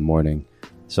 5 a.m.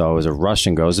 So it was a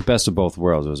Russian girl. It was the best of both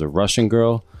worlds. It was a Russian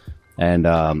girl and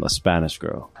a Spanish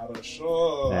girl.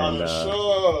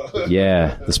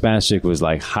 Yeah, the Spanish chick was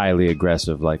like highly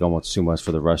aggressive, like almost too much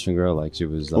for the Russian girl. Like she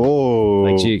was like, Oh.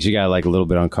 like she got like a little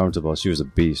bit uncomfortable. She was a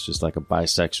beast, just like a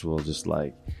bisexual, just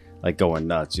like going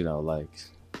nuts,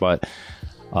 but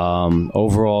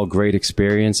overall great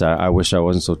experience. I wish I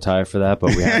wasn't so tired for that,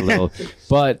 but we had a little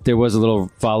but there was a little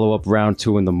follow-up round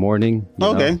 2 in the morning,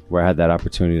 Okay. where I had that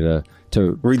opportunity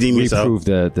to Redeem yourself.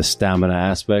 reprove the stamina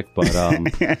aspect, but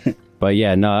but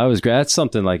yeah, no, that was great. That's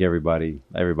something like everybody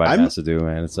has to do,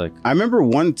 man. It's like, I remember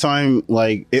one time,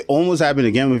 like it almost happened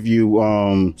again with you.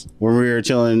 When we were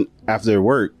chilling after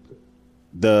work,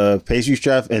 the pastry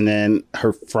chef and then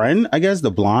her friend, I guess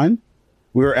the blonde.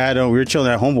 We were chilling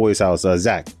at Homeboy's house,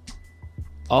 Zach.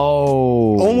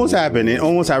 oh, Almost happened. It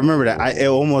almost. I remember that. It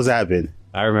almost happened.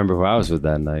 I remember who I was with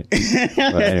that night. But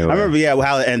anyway. I remember,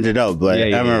 how it ended up, but I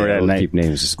remember that we'll night. keep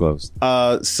names disclosed.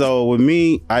 So with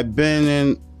me, I've been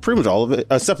in pretty much all of it,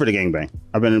 except for the gangbang.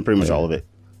 I've been in pretty much all of it.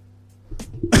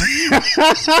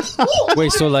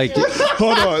 Wait, so like,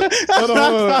 Hold on. Hold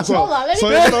on, let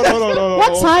me- Hold on.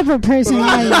 What type of person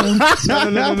are you?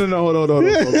 No. Hold on.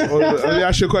 Let me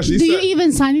ask you a question. Do you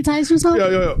even sanitize yourself?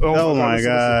 Yo. Oh my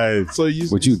God. So you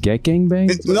would you get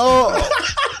gangbanged? No.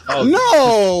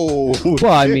 No.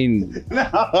 Well, I mean,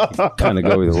 kind of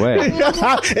go either way.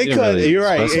 It could. really You're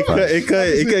right. specify.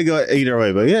 It could go either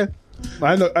way, but yeah.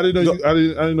 I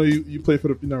didn't know you played for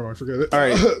the. Never mind, forget it. All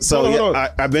right. So Hold on.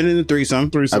 I've been in the threesome.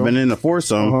 I've been in the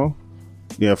foursome. Uh-huh.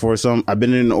 Yeah, foursome. I've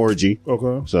been in an orgy.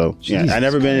 Okay. So yeah, I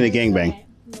never been in a gangbang.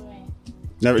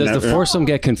 Never. Does never. the foursome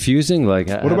get confusing? Like,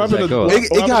 how What about does that the- go? what-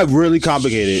 It got really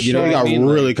complicated. You know it what got I mean?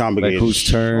 really Like complicated. whose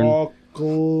turn?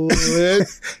 Chocolate.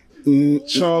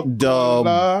 Chocolate.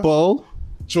 Double.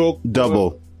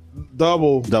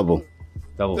 Double. Double.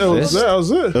 Double That was fist? it. That was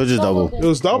it. It was just double. It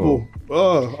was double.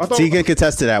 I thought. T can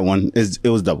contest to that one. It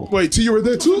was double. Wait, T, you were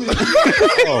there too?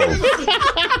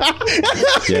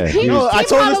 Yeah. he No, was- I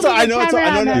told him the story. I know.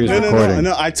 He was recording.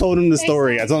 No. I told him the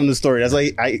story. That's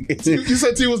like You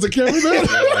said T was the cameraman?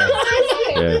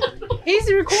 yeah.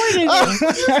 He's recording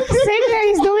it. Same thing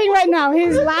he's doing right now.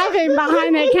 He's laughing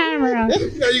behind the camera.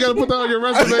 Yeah, you gotta put that on your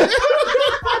resume.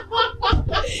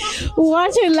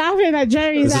 Watching laughing at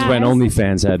Jerry's This is ass. when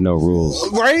OnlyFans had no rules.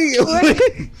 right.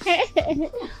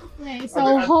 Wait,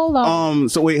 so hold on.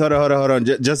 So wait, hold on.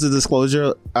 Just a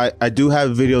disclosure, I do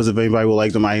have videos if anybody would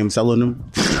like them. I am selling them.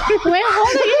 Wait, hold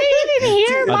on. You didn't even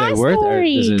hear Are my they worth? Or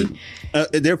story. is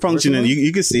it? They're functioning.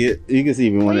 You can see it. You can see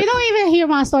if you want You it. don't even hear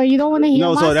my story. You don't want to hear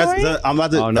No, my so story? I'm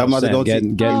about to. Oh no, I'm about to Sam, go get to.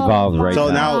 involved right So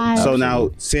now. now,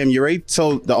 Sam, you already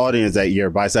told the audience that you're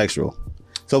bisexual.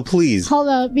 So please, Hold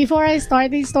up. Before I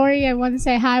start this story, I want to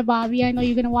say hi, Bobby. I know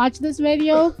you're going to watch this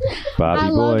video. Bobby I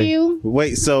boy. love you.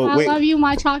 wait. So I wait. love you,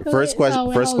 my chocolate. First question. Oh,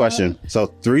 wait, First hold question. So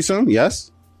threesome,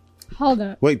 yes. up. Hold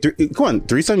up. Wait, come on.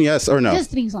 Threesome, yes or no?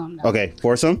 Just threesome. Though. Okay.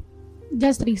 Foursome,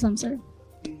 Just threesome, sir.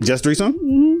 just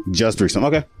threesome, just threesome.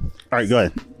 Okay. All right. Go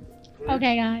ahead.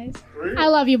 Okay, guys. I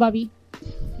love you, Bobby.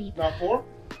 Not four?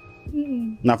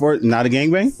 Not a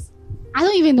gangbang. I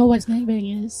don't even know what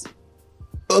gangbang is.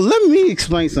 Let me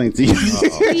explain something to you.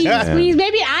 Please.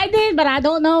 Maybe I did, but I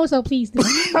don't know, so please do.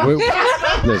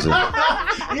 Listen,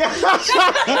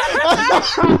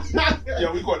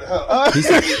 Yeah, we going to hell. All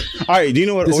right. Do you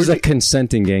know what this is orgy? a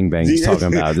consenting gangbang he's talking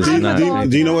about. This is not.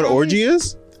 Do you know what orgy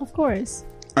is? Of course.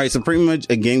 All right. So pretty much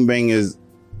a gangbang is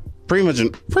pretty much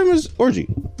orgy.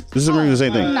 This is pretty much the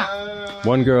same thing.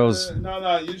 One girl's.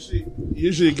 No.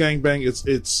 Usually a gangbang.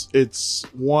 It's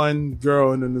one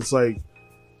girl and then it's like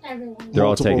Everyone. They're all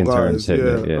multiple taking guys. turns hitting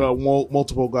it, yeah.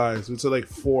 Multiple guys. It's like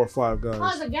 4 or 5 Oh,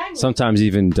 guys. it's a gangbang. Sometimes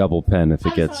even double pen if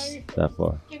it I'm gets sorry. that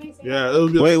far. Can I say Yeah, it'll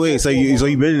be Wait. like So 4,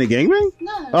 you been in a gangbang?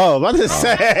 No. Oh, about to Gang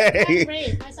say.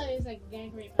 rape. I thought it was like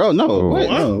gang rape. Oh no! Wait,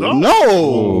 What? no! No. No!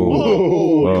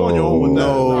 Whoa, you on your own with that.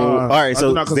 No! Nah, All right, I so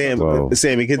do not consent to Whoa.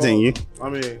 Sammy, continue. that. I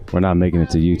mean, We're not making it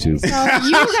to YouTube. So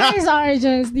you guys are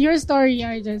just your story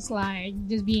are just like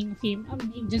just being female,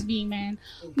 just being man.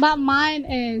 But mine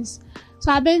is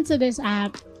so I've been to this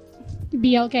app,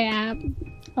 BLK app.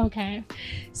 Okay,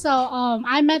 so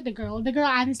I met the girl. The girl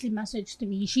honestly messaged to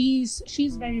me. She's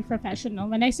very professional.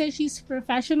 When I say she's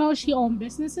professional, she owns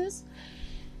businesses,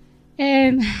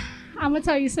 and I'm gonna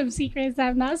tell you some secrets that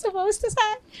I'm not supposed to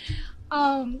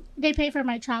say. They pay for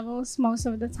my travels most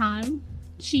of the time.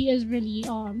 She is really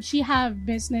she have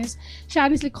business. She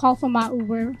honestly called for my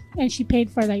Uber and she paid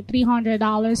for like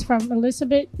 $300 from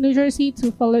Elizabeth, New Jersey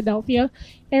to Philadelphia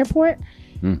airport.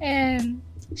 And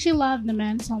she loved the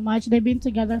man so much. They've been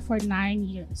together for 9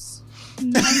 years.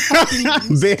 9 fucking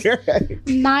years. Bear.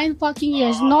 9 fucking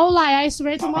years. No lie. I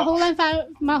swear to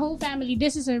my whole family,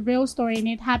 this is a real story and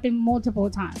it happened multiple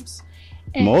times.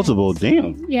 And Multiple,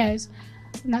 damn. Yes.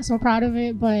 I'm not so proud of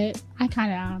it, but I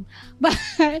kind of am.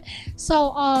 But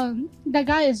so the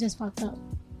guy is just fucked up.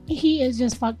 He is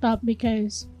just fucked up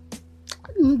because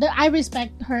I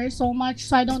respect her so much,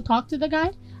 so I don't talk to the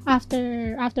guy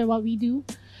after what we do.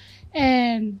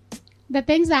 And the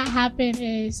things that happen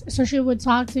is, so she would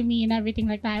talk to me and everything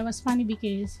like that. It was funny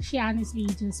because she honestly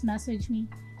just messaged me.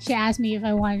 She asked me if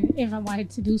I wanted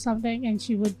to do something, and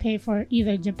she would pay for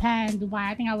either Japan,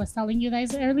 Dubai. I think I was telling you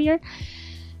guys earlier.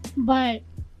 But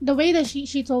the way that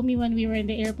she told me when we were in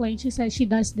the airplane, she said she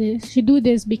do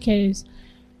this because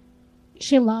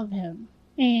she loved him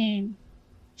and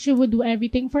she would do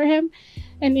everything for him.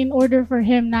 And in order for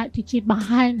him not to cheat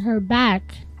behind her back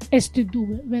is to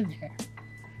do it with her.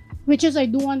 Which is, I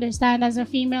do understand as a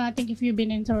female. I think if you've been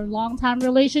into a long time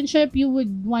relationship, you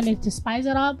would want it to spice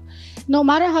it up. No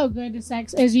matter how good the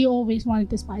sex is, you always want it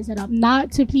to spice it up.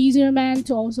 Not to please your man,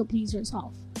 to also please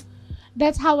yourself.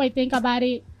 That's how I think about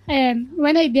it. And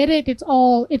when I did it,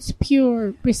 it's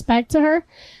pure respect to her.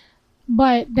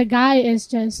 But the guy is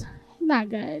just not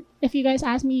good. If you guys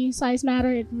ask me, size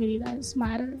matter, it really does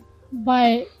matter.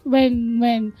 But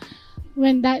when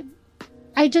that,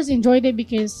 I just enjoyed it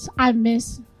because I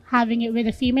miss having it with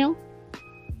a female.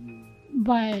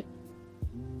 But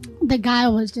the guy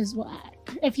was just whack.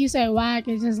 If you say whack,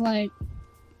 it's just like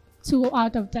 2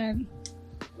 out of 10.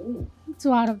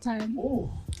 2 out of 10.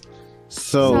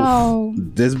 So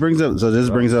this brings up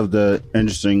the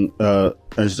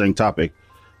interesting topic.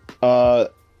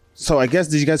 So I guess,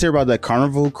 did you guys hear about that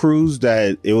Carnival cruise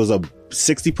that it was a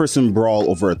 60-person brawl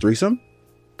over a threesome?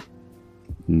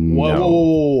 No.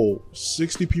 Whoa.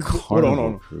 60 people. Hold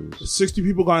on. Cruise. 60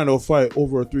 people got into a fight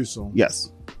over a threesome.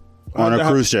 Yes. On a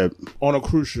cruise ship. On a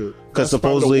cruise ship. Because That's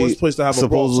probably supposedly, the worst place to have a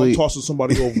brawl. It's like tossing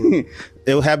somebody over.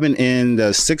 It happened in the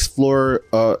 6th floor,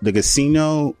 the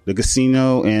casino,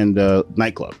 and the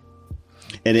nightclub,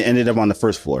 and it ended up on the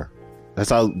 1st floor. That's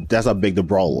how big the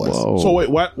brawl was. Whoa. So wait,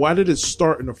 why did it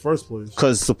start in the first place?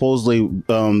 Because supposedly,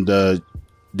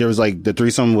 there was like the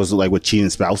threesome was like with cheating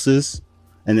spouses,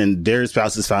 and then their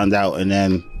spouses found out, and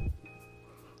then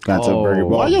got to a very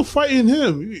brawl. Why you fighting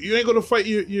him? You ain't gonna fight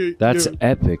your. That's your,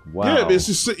 epic. Wow. Yeah, but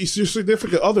it's your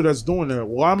significant other that's doing that.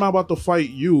 Why am I about to fight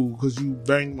you because you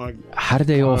banged my? How did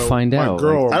they all find my out?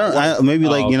 girl. Like, I don't. Maybe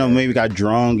maybe got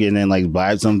drunk and then like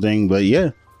blabbed something. But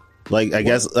yeah, like I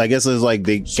guess it's like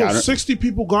they So got 60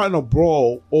 people got in a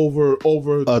brawl over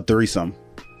a threesome.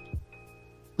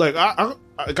 Like I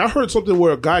heard something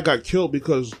where a guy got killed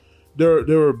because they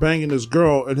were banging this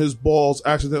girl and his balls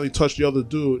accidentally touched the other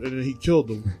dude and then he killed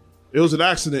him. It was an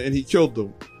accident and he killed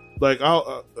them. Like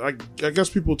I guess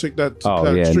people take that. Oh,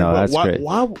 that yeah, extreme, no, but that's great.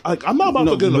 Why? I'm not about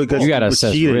to get in a because brawl. you gotta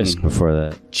assess cheating. risk before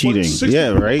that. Cheating. 60 Yeah,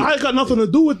 right. I ain't got nothing to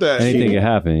do with that. Anything can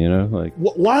happen, you know. Like,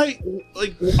 Why?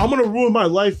 Like I'm gonna ruin my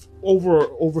life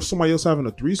over somebody else having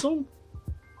a threesome?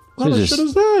 What kind of Just- shit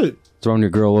is that? throwing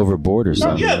your girl overboard or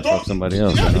something. Yeah, to fuck somebody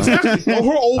else. Yeah, you know? exactly. Throw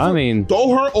her over. I mean- throw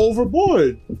her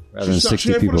overboard. Rather than She 60 ain't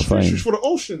for the people streets, fighting. she's for the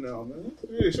ocean now, man.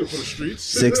 Yeah, she's for the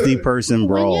streets. 60-person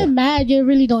When you're brawl. mad, you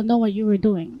really don't know what you were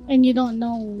doing, and you don't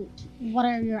know what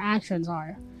your actions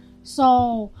are.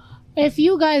 So, if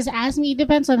you guys ask me, it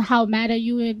depends on how mad are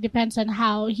you. It depends on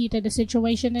how heated the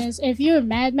situation is. If you're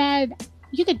mad,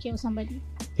 you could kill somebody.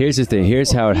 Here's the thing.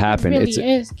 Here's how it happened. Really It's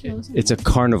is kill somebody. it's a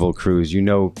carnival cruise. You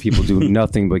know, people do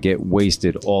nothing but get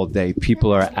wasted all day.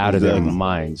 People are out of their Exactly.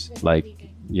 minds. Like,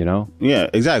 you know, Yeah,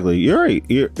 exactly. You're right.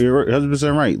 You're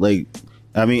 100% right. Like,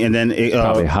 I mean, and then it,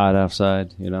 probably hot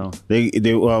outside. You know, they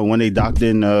when they docked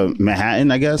in Manhattan,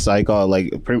 I guess I don't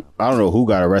know who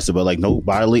got arrested, but like no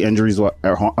bodily injuries or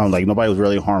like nobody was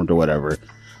really harmed or whatever.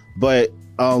 But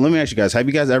let me ask you guys: have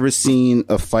you guys ever seen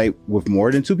a fight with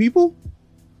more than 2 people?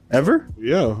 Ever?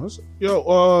 Yeah,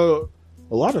 a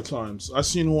lot of times. I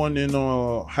seen one in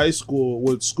high school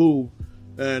with Scoob,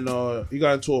 and he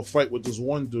got into a fight with this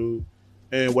one dude.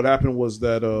 And what happened was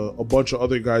that a bunch of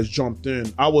other guys jumped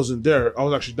in. I wasn't there. I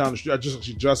was actually down the street. I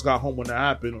just got home when that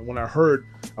happened. When I heard,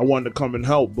 I wanted to come and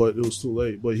help, but it was too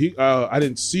late. But I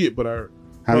didn't see it, but I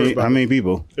How heard about many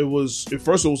people? it. It was at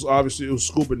first. It was obviously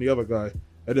Scoob and the other guy,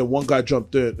 and then one guy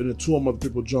jumped in, and then 2 other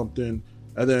people jumped in,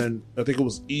 and then I think it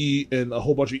was E and a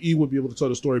whole bunch of E would be able to tell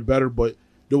the story better, but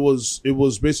it was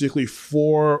basically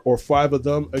 4 or 5 of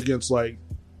them against like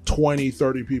 20,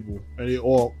 30 people, and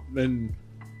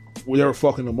they were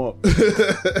fucking them up.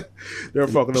 They were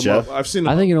fucking them Jeff? up. I've seen.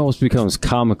 I think it almost becomes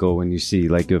comical when you see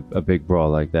like a big brawl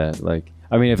like that. Like,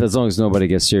 I mean, if as long as nobody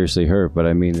gets seriously hurt, but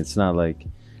I mean, it's not like,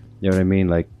 you know what I mean?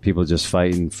 Like people just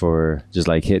fighting for just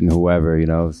like hitting whoever. You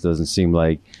know, it doesn't seem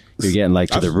like you're getting like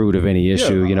to the root of any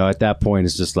issue. Yeah. You know, at that point,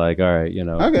 it's just like, all right, you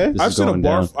know, Okay. this I've is seen a going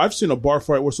bar. down. I've seen a bar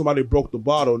fight where somebody broke the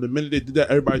bottle, and the minute they did that,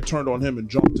 everybody turned on him and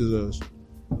jumped his ass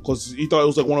because he thought it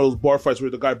was like one of those bar fights where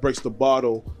the guy breaks the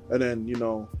bottle and then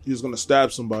he was gonna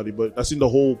stab somebody. But I seen the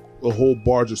whole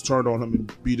bar just turned on him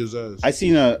and beat his ass. I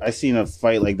seen a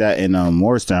fight like that in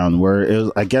Morristown where it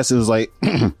was. I guess it was like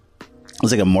it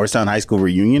was like a Morristown high school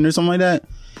reunion or something like that,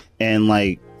 and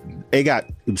like it got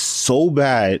so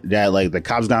bad that like the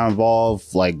cops got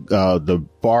involved. Like the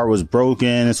bar was broken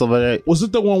and stuff like that. Was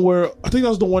it the one where I think that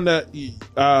was the one that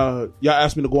y'all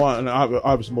asked me to go on, and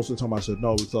obviously most of the time I said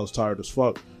no because I was tired as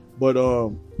fuck. But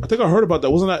I think I heard about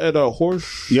that. Wasn't that at a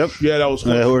horse? Yep. Yeah, that was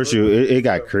Horseshoe. It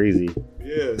got crazy.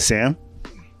 Yeah. Sam,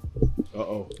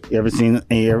 Uh-oh. you ever seen?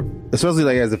 Especially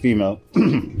like as a female.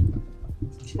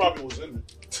 She probably was in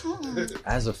it.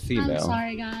 As a I'm female,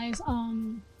 sorry, guys.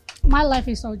 My life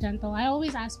is so gentle. I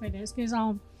always ask for this because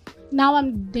now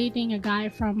I'm dating a guy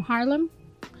from Harlem,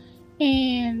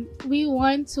 and we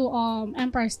went to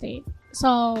Empire State.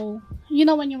 So you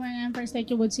know when you were in Empire State,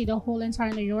 you would see the whole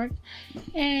entire New York,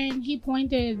 and he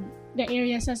pointed the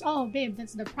area, says, "Oh, babe,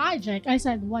 that's the project." I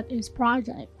said, "What is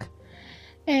project?"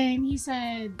 And he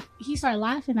said, he started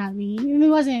laughing at me. And it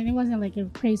wasn't like a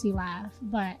crazy laugh,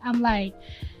 but I'm like,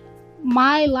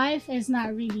 my life is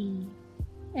not really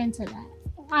into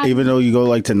that. Even though you go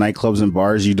like to nightclubs and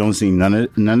bars, you don't see none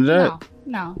of that.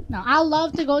 No. I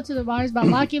love to go to the bars, but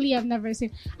luckily I've never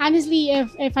seen. Honestly,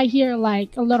 if I hear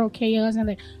like a little chaos and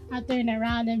like I turn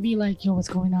around and be like, "Yo, what's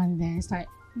going on in there?" and start,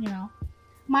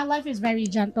 my life is very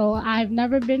gentle. I've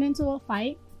never been into a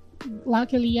fight.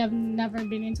 Luckily, I've never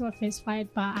been into a fist fight,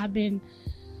 but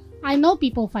I know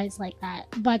people fights like that,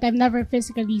 but I've never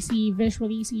visually see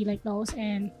like those.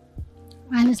 And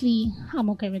honestly, I'm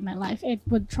okay with my life. It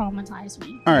would traumatize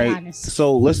me. All right, honest.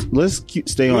 so let's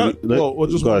stay on.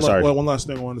 Just go ahead, sorry. one last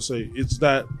thing I want to say. It's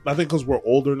that I think because we're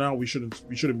older now, we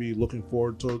shouldn't be looking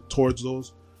forward towards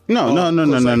those. No, we're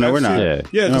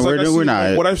not. Yeah, no, we're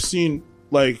not. What I've seen,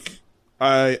 like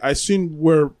I seen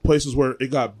where places where it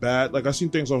got bad. Like I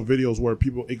seen things on videos where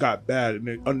it got bad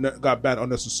and it got bad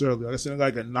unnecessarily. Like I seen a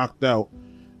guy get knocked out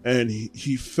and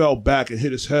he fell back and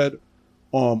hit his head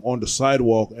on the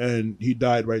sidewalk and he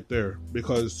died right there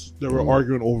because they were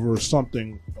arguing over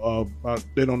something.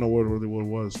 They don't know what it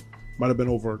was. Might have been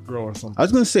over a girl or something. I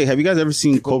was gonna say, have you guys ever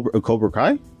seen Cobra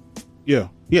Kai? Yeah.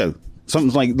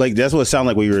 Something like that's what it sounded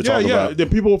like what you were talking about. The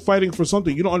people fighting for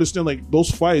something. You don't understand, like those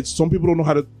fights. Some people don't know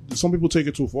how to. Some people take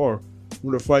it too far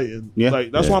when they're fighting. Yeah,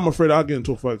 like that's why I'm afraid I'll get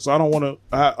into a fight. So I don't want to.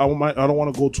 I don't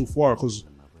want to go too far because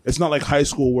it's not like high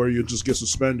school where you just get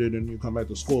suspended and you come back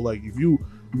to school. Like if you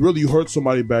really hurt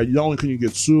somebody bad, not only can you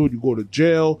get sued, you go to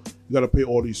jail. You got to pay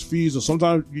all these fees, and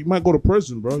sometimes you might go to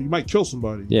prison, bro. You might kill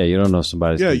somebody. Yeah, you don't know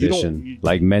somebody's condition,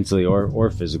 like mentally or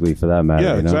physically, for that matter.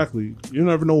 Yeah, exactly. You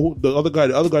never know who the other guy.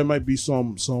 The other guy might be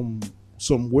some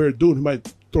weird dude. He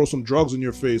might throw some drugs in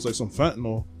your face, like some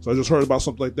fentanyl. So I just heard about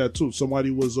something like that too. Somebody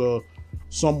was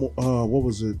what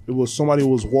was it? It was somebody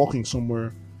was walking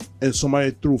somewhere, and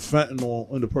somebody threw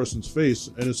fentanyl in the person's face,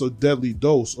 and it's a deadly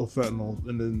dose of fentanyl.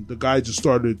 And then the guy just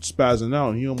started spazzing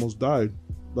out, and he almost died.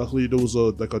 Luckily, there was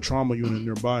a trauma unit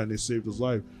nearby, and they saved his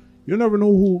life. You never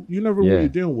know who who you're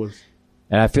dealing with.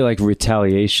 And I feel like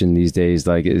retaliation these days,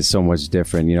 like, is so much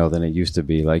different, than it used to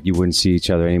be. Like, you wouldn't see each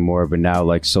other anymore, but now,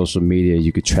 like, social media,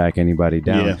 you could track anybody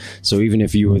down. Yeah. So even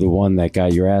if you were the one that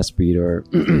got your ass beat or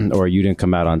or you didn't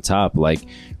come out on top, like,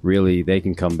 really, they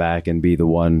can come back and be the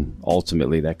one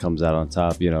ultimately that comes out on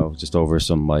top, just over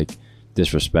some, like,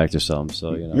 disrespect or something.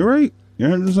 So, You're right. You're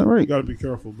 100% right. You gotta be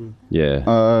careful, dude.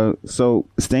 Yeah. So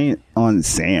staying on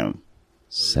Sam.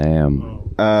 This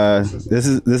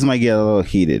might get a little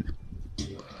heated.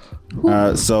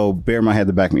 So Bear might have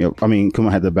to back me up. I mean, Kuma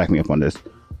had to back me up on this.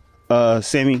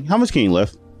 Sammy, how much can you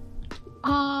lift?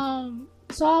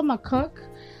 So I'm a cook.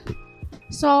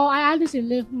 So I honestly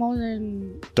lift more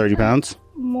than 30 pounds.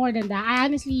 More than that, I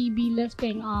honestly be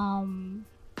lifting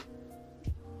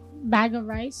bag of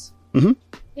rice. Mm-hmm.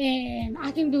 And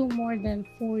I can do more than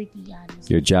 40,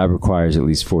 honestly. Your job requires at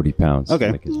least 40 pounds.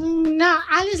 Okay. No,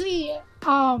 honestly,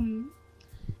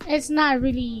 it's not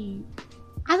really.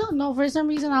 I don't know. For some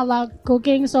reason, I love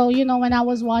cooking. So, when I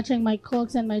was watching my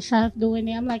cooks and my chef doing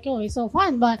it, I'm like, oh, it's so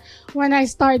fun. But when I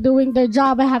start doing their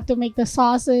job, I have to make the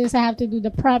sauces. I have to do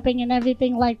the prepping and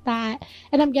everything like that.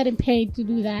 And I'm getting paid to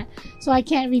do that. So I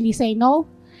can't really say no.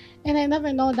 And I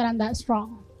never know that I'm that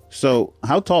strong. So,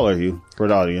 how tall are you for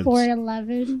the audience?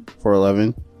 4'11".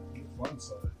 4'11".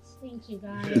 Thank you,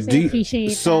 guys. I appreciate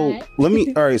that. So,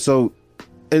 all right. So,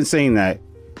 in saying that,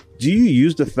 do you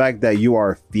use the fact that you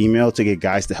are female to get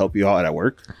guys to help you out at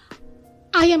work?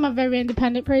 I am a very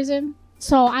independent person,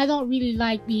 so I don't really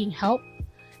like being helped.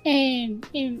 And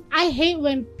I hate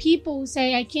when people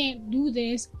say, I can't do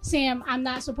this. Sam, I'm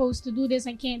not supposed to do this.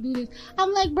 I can't do this.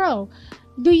 I'm like, bro,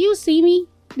 do you see me?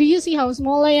 Do you see how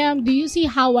small I am? Do you see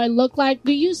how I look like?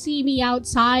 Do you see me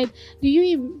outside? Do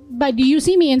you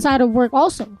see me inside of work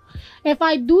also? If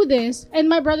I do this, and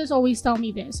my brothers always tell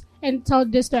me this, and tell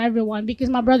this to everyone, because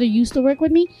my brother used to work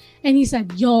with me, and he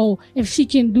said, yo, if she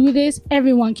can do this,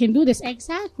 everyone can do this.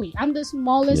 Exactly. I'm the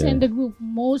smallest in the group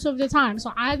most of the time.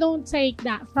 So I don't take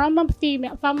that from a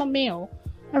female, from a male,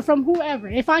 or from whoever.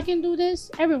 If I can do this,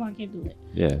 everyone can do it.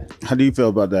 Yeah. How do you feel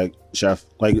about that, Chef?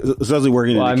 Like, especially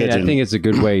working in the kitchen. I think it's a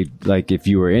good way, like, if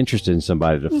you were interested in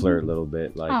somebody, to flirt a little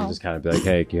bit, like, and just kind of be like,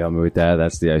 hey, can you help me with that?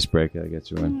 That's the icebreaker that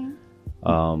gets you in.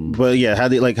 But yeah, how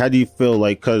do you feel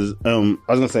like? Because I was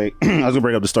gonna say I was gonna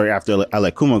bring up the story after I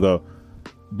let Kuma go.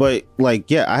 But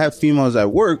like, yeah, I have females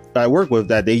at work I work with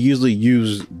that they usually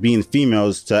use being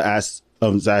females to ask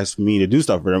me to do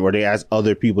stuff for them, or they ask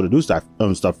other people to do stuff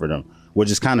for them, which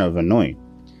is kind of annoying.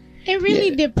 It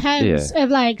really depends. Yeah.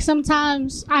 If, like,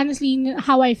 sometimes, honestly,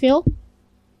 how I feel.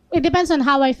 It depends on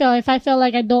how I feel. If I feel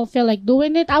like I don't feel like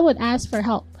doing it, I would ask for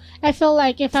help. I feel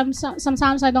like if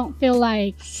sometimes I don't feel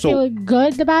like feel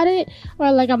good about it,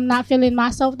 or like I'm not feeling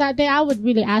myself that day, I would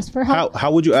really ask for help.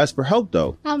 How would you ask for help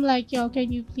though? I'm like, yo,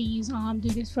 can you please do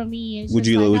this for me? It's Would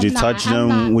just you like, would you I'm not- touch I'm them?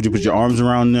 not- Would you put your arms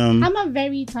around them? I'm a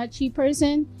very touchy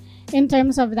person in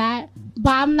terms of that,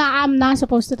 but I'm not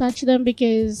supposed to touch them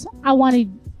because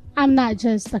I'm not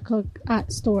just a cook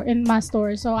in my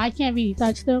store, so I can't really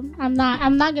touch them. I'm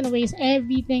not gonna waste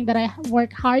everything that I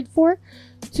work hard for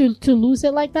to lose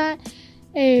it like that.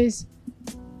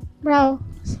 Bro,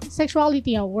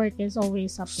 sexuality at work is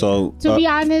always something. So To be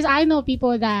honest, I know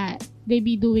people that they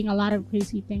be doing a lot of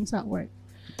crazy things at work.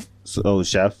 so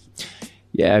chef.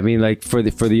 Yeah, I mean, like for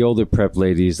the older prep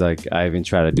ladies, like I even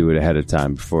try to do it ahead of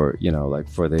time before, like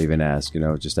before they even ask,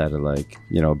 just out of like,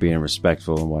 being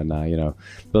respectful and whatnot,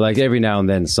 But like every now and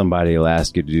then somebody will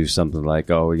ask you to do something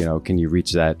like, oh, can you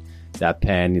reach that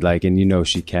pen? Like, and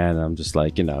she can. And I'm just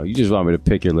like, you just want me to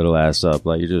pick your little ass up,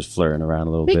 like you're just flirting around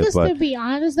a little Because bit. to be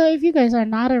honest though, if you guys are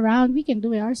not around, we can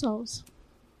do it ourselves.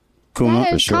 Kuma,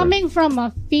 That is sure. coming from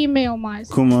a female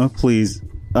mindset. Kuma, please,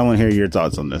 I want to hear your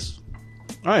thoughts on this.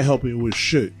 I ain't helping you with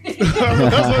shit.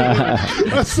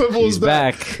 That's simple He's as that.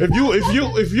 back.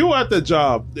 If you at the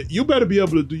job, you better be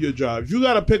able to do your job. If you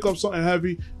gotta pick up something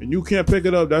heavy and you can't pick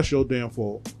it up, that's your damn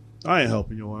fault. I ain't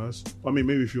helping your ass. I mean,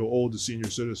 maybe if you're an older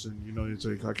senior citizen, it's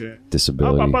like I can't.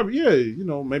 Disability. I probably,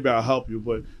 maybe I'll help you.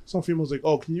 But some females like,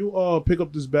 oh, can you pick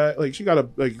up this bag? Like she got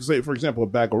say for example, a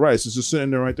bag of rice. It's just sitting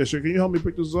there right there. She, can you help me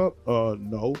pick this up?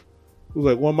 No. I was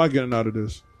like, what am I getting out of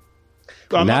this?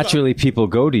 Naturally, people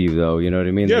go to you though. You know what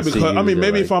I mean? Yeah, They see because you, maybe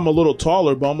they're if I'm a little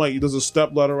taller, but I'm like, there's a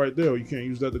step ladder right there. You can't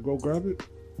use that to go grab it.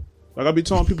 Like I be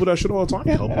telling people that shit all the time.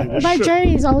 I ain't helping you with But shit.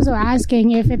 Jerry is also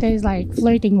asking if it is like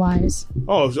flirting wise.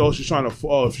 If she's trying to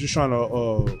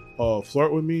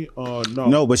flirt with me, no.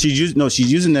 No, but she's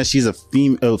using that she's a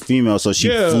female, so she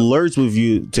Yeah. flirts with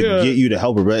you to Yeah. get you to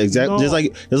help her. But exactly,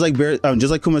 No.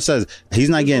 just like Kuma says, he's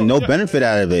not getting no benefit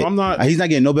out of it. I'm not- He's not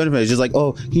getting no benefit. It's just like,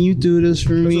 oh, can you do this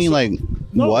for me? just- Like,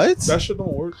 No, what? That shit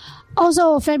don't work.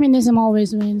 Also, feminism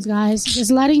always wins, guys.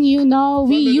 Just letting you know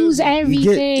we Feminism. use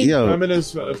everything.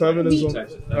 Feminism.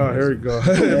 Oh, here we go.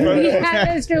 Yeah,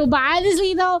 that's true. But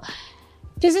honestly, though,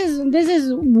 this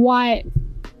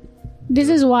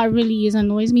is what really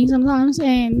annoys me sometimes.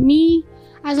 And me,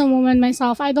 as a woman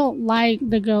myself, I don't like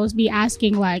the girls be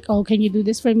asking like, "Oh, can you do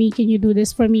this for me? Can you do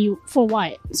this for me? For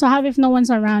what?" So how if no one's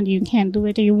around you can't do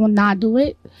it, or you will not do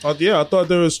it? I thought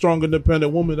there was a strong,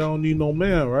 independent woman that don't need no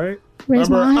man, right? Where's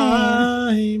Remember, my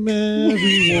hand? I'm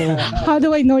everyone. How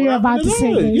do I know you're about to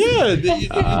say this?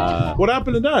 Yeah. What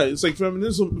happened to that? It's like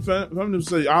feminism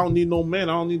say, I don't need no man.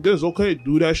 I don't need this. Okay,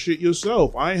 do that shit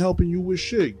yourself. I ain't helping you with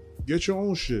shit. Get your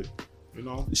own shit.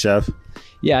 Chef.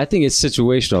 Yeah, I think it's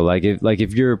situational.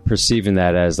 If you're perceiving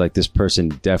that as like this person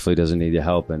definitely doesn't need your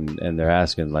help, and they're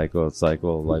asking like, well, it's like,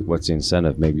 well, like what's the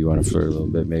incentive? Maybe you want to flirt a little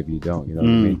bit, maybe you don't. You know what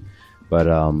I mean? But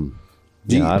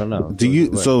I don't know. Do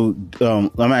you? So I'm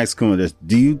gonna ask Kuma this.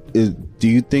 Do you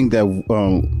think that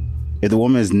if the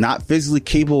woman is not physically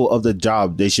capable of the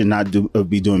job, they should not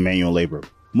be doing manual labor?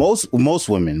 Most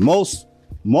women, most.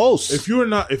 If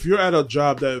you're at a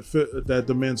job that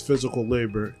demands physical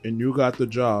labor and you got the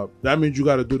job, that means you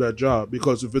got to do that job.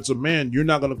 Because if it's a man, you're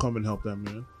not gonna come and help that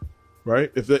man,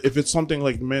 right? If it's something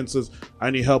like the man says,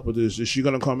 I need help with this, is she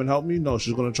gonna come and help me? No,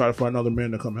 she's gonna try to find another man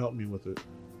to come help me with it.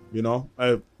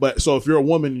 But so if you're a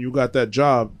woman and you got that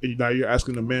job and now you're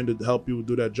asking a man to help you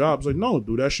do that job, it's like, no,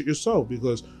 do that shit yourself.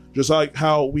 Because just like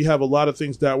how we have a lot of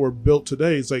things that were built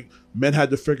today, it's like men had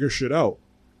to figure shit out.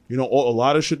 A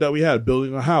lot of shit that we had,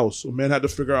 building a house, a man had to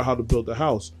figure out how to build a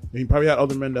house. And he probably had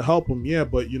other men to help him, yeah,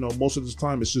 but most of the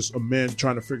time it's just a man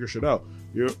trying to figure shit out.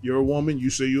 You're a woman, you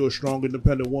say you're a strong,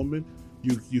 independent woman,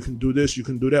 you can do this, you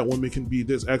can do that, women can be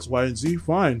this, X, Y, and Z,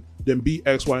 fine. Then be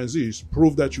X, Y, and Z.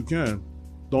 Prove that you can.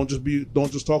 Don't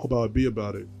just talk about it, be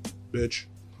about it, bitch.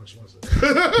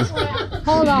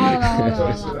 Hold on.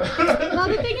 No,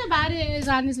 the thing about it is,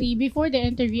 honestly, before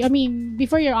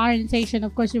your orientation,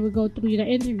 of course, you would go through the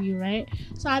interview, right?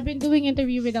 So I've been doing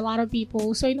interview with a lot of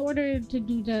people. So in order to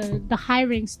do the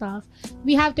hiring stuff,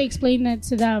 we have to explain it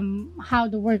to them how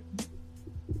the work,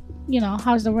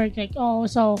 how's the work, like, oh,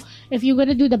 so if you're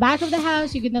gonna do the back of the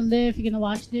house, you're gonna lift, you're gonna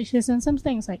wash dishes and some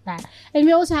things like that. And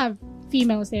we also have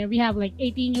females there. We have like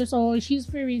 18 years old.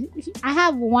 I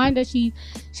have one that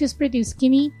she's pretty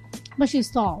skinny, but she's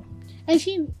tall, and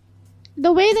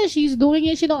the way that she's doing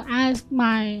it, she don't ask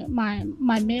my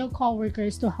male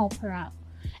coworkers to help her out,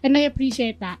 and I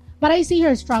appreciate that. But I see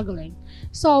her struggling.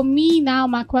 So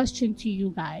my question to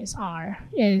you guys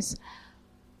is,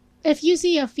 if you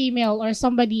see a female or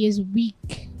somebody is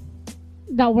weak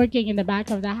that working in the back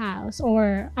of the house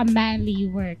or a manly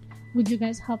work, would you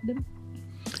guys help them?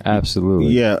 Absolutely.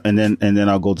 Yeah, and then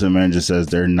I'll go to the manager says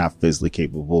they're not physically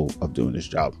capable of doing this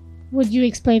job. Would you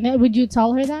explain that? Would you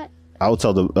tell her that? I'll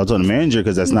tell the manager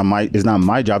because it's not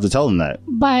my job to tell them that.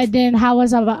 But then how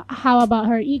about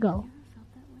her ego?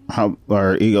 How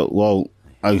our ego? Well,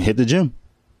 I hit the gym.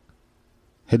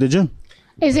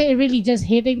 Is it really just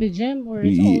hitting the gym, or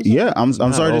it's also- Yeah, I'm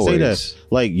sorry to say that.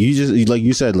 Like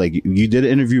you said, you did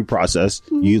an interview process.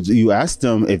 Mm-hmm. You asked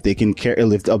them if they can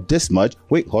lift up this much.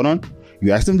 Wait, hold on.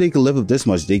 You asked them if they can lift up this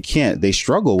much. They can't. They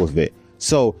struggle with it.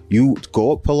 So you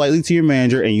go up politely to your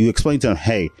manager and you explain to them,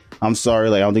 "Hey, I'm sorry.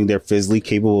 Like I don't think they're physically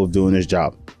capable of doing this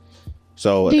job."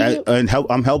 So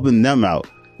I'm helping them out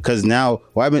because now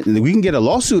we can get a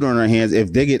lawsuit on our hands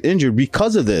if they get injured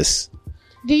because of this.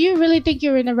 Do you really think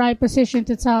you're in the right position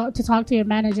to talk to your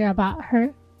manager about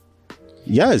her?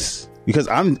 Yes, because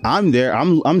I'm there.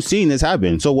 I'm seeing this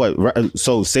happen. So what?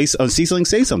 So Cecily,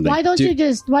 say something. Why don't you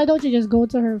just go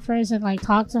to her first and like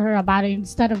talk to her about it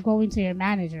instead of going to your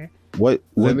manager? I want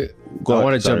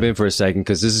to jump in for a second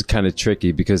because this is kind of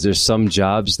tricky because there's some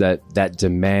jobs that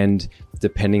demand,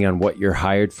 depending on what you're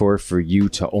hired for you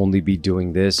to only be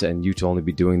doing this and you to only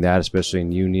be doing that, especially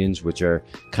in unions, which are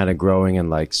kind of growing and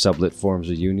like sublet forms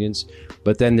of unions.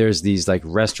 But then there's these like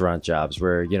restaurant jobs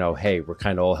where, hey, we're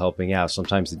kind of all helping out.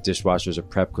 Sometimes the dishwasher's a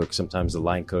prep cook. Sometimes the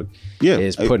line cook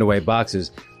is putting away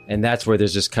boxes. And that's where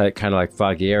there's just kind of like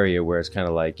foggy area where it's kind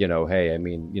of like, hey, I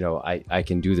mean, I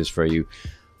can do this for you.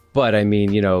 But I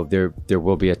mean, there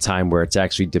will be a time where it's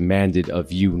actually demanded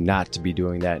of you not to be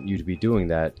doing that and you to be doing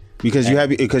that. Because you have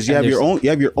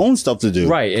your own stuff to do.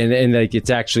 Right. And like it's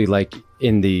actually like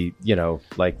in the,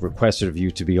 like requested of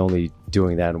you to be only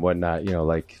doing that and whatnot,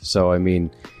 so I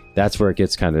mean, that's where it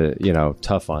gets kind of,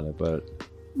 tough on it. But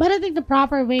I think the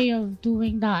proper way of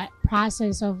doing that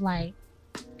process of like,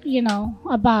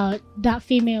 about that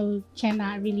female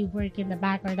cannot really work in the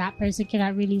back or that person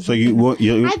cannot really work. So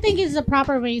I think it's the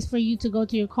proper ways for you to go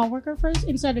to your coworker first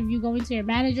instead of you going to your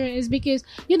manager, is because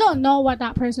you don't know what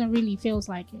that person really feels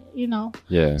like,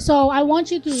 Yeah. So I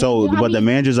want you to. But the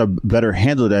managers are better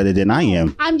handled at it than I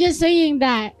am. I'm just saying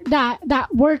that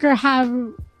worker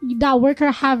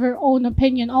have her own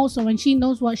opinion also, and she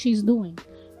knows what she's doing.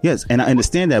 Yes, and I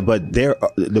understand that, but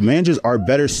the managers are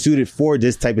better suited for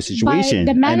this type of situation,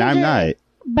 and I'm not.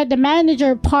 But the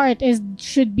manager part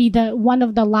should be the one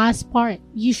of the last part.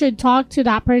 You should talk to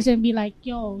that person and be like,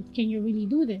 yo, can you really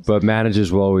do this? But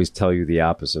managers will always tell you the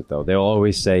opposite, though. They'll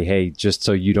always say, hey, just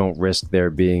so you don't risk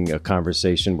there being a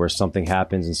conversation where something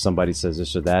happens and somebody says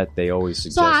this or that, they always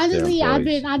suggest. So honestly,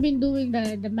 I've been doing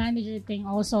the manager thing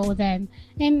also then,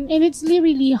 and it's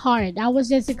really hard. I was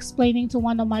just explaining to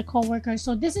one of my coworkers.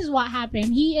 So this is what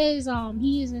happened. He is a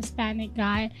Hispanic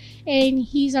guy, and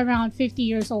he's around 50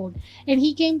 years old, and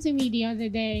he came to me the other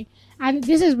day, and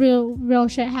this is real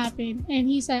shit happened, and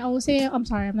he said, I'm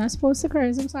sorry, I'm not supposed to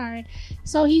curse, I'm sorry.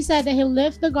 So he said that he'll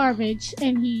lift the garbage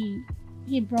and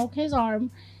he broke his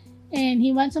arm, and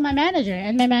he went to my manager,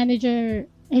 and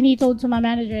he told to my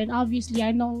manager, and obviously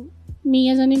I know me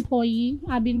as an employee,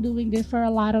 I've been doing this for a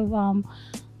lot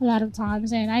of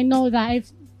times, and I know that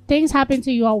if things happen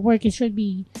to you at work, it should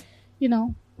be,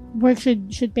 work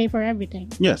should pay for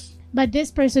everything. Yes. But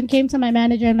this person came to my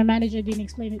manager, and my manager didn't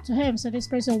explain it to him. So this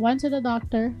person went to the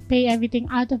doctor, pay everything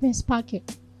out of his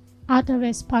pocket.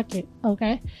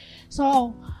 Okay.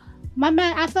 So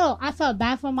I felt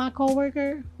bad for my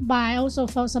coworker, but I also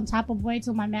felt some type of way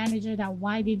to my manager that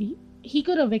why did he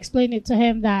could have explained it to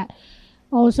him that,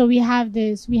 so we have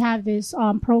this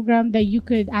program that you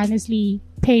could honestly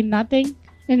pay nothing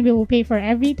and we will pay for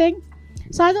everything.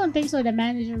 So I don't think so. The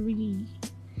manager really.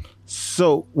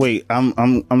 So wait,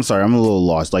 I'm sorry, I'm a little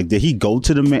lost. Like, did he go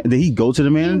to the manager? He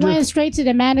went straight to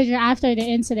the manager after the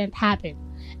incident happened,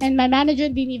 and my manager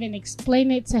didn't even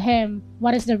explain it to him.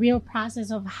 What is the real process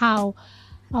of how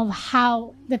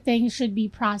the things should be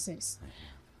processed?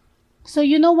 So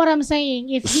you know what I'm saying?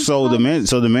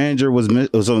 The manager was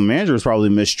probably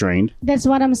mistrained. That's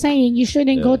what I'm saying. You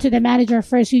shouldn't go to the manager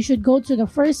first. You should go to the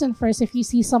person first. If you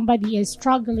see somebody is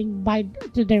struggling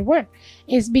to their work,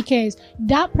 it's because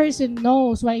that person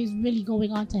knows what is really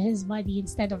going on to his body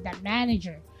instead of that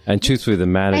manager. And truthfully, the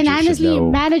manager And honestly, should know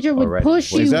manager would already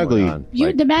push what's you. Exactly. going on. You,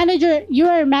 Like, the manager,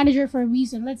 you're a manager for a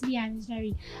reason. Let's be honest,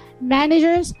 Jerry.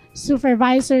 Managers,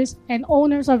 supervisors, and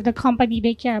owners of the company,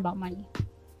 they care about money.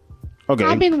 Okay.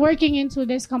 I've been working into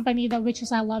this company, the which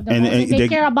is I love the And- most. and And they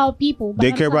care about people. But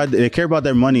they care about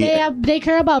their money, they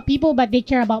care about people, but they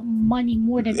care about money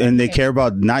more than and they anything. care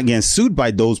about not getting sued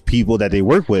by those people that they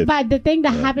work with. But the thing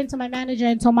that happened to my manager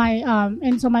and to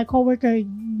my coworker,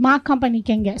 my company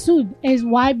can get sued. Is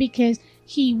why? Because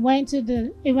he went to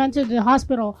the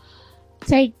hospital,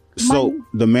 take So money.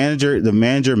 the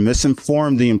manager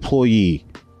misinformed the employee.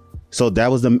 So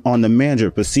that was on the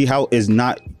manager. But see how it's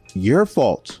not your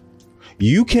fault.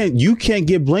 You can't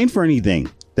get blamed for anything.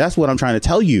 That's what I'm trying to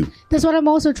tell you. That's what I'm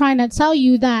also trying to tell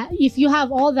you, that if you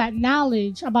have all that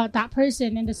knowledge about that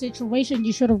person and the situation,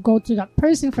 you should have go to that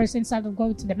person first instead of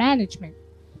going to the management.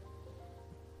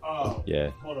 yeah.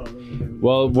 Hold on. Let me-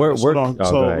 Well, we're Hold on. oh,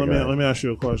 So go ahead, let go ahead. me ask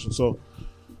you a question. So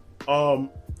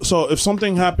if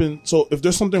something happened, so if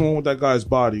there's something wrong with that guy's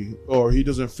body, or he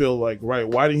doesn't feel like right,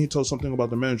 why didn't he tell something about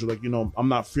the manager? Like, I'm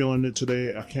not feeling it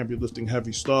today. I can't be lifting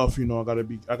heavy stuff. I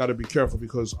gotta be careful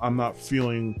because I'm not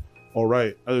feeling all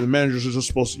right. The manager's just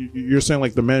supposed to, you're saying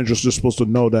like the manager's just supposed to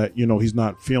know that, he's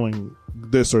not feeling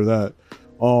this or that.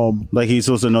 Like he's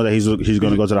supposed to know that he's going to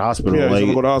go to the hospital. Yeah, he's like,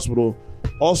 gonna go to the hospital.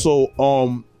 Also,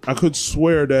 I could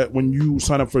swear that when you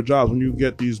sign up for jobs, when you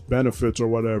get these benefits or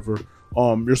whatever,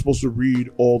 you're supposed to read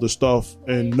all the stuff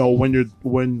and know when it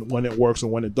works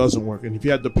and when it doesn't work. And if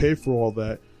you had to pay for all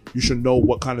that, you should know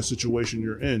what kind of situation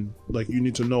you're in. Like, you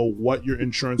need to know what your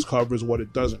insurance covers, what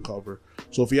it doesn't cover.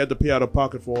 So if you had to pay out of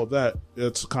pocket for all that,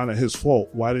 it's kind of his fault.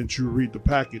 Why didn't you read the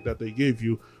packet that they gave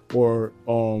you, or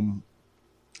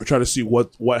try to see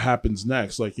what happens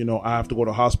next? Like, I have to go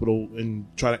to hospital and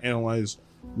try to analyze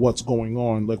what's going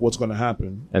on, like what's going to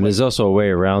happen. And there's also a way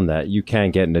around that. You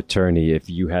can't get an attorney if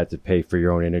you had to pay for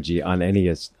your own energy on any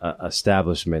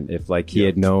establishment. If like he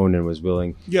had known and was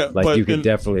willing, Yeah, like but you could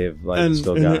definitely have like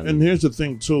still gotten. And here's the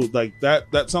thing too, like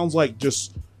that sounds like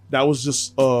that was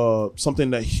just something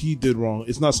that he did wrong.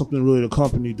 It's not something really the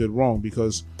company did wrong,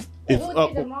 because if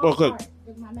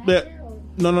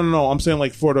no, I'm saying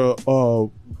like for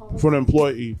the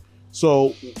employee.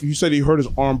 So you said he hurt his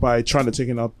arm by trying to take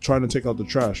out the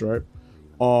trash, right?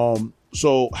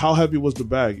 So how heavy was the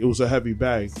bag? It was a heavy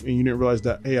bag, and you didn't realize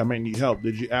that, hey, I might need help.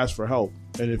 Did you ask for help?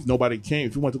 And if nobody came,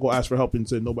 if you went to go ask for help and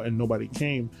said nobody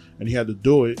came, and he had to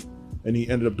do it, and he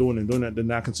ended up doing it,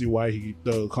 then I can see why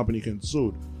the company can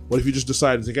sue. What if he just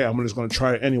decided, okay, I'm just going to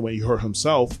try it anyway? He hurt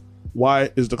himself.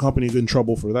 Why is the company in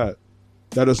trouble for that?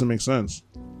 That doesn't make sense.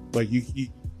 Like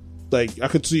like I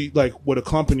could see, like, with a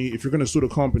company, if you're going to sue the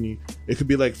company, it could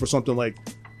be like for something like,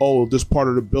 oh, this part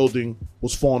of the building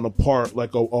was falling apart,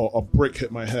 like a brick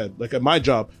hit my head. Like at my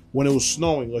job, when it was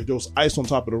snowing, like there was ice on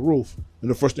top of the roof, and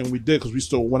the first thing we did,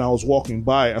 because when I was walking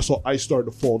by, I saw ice start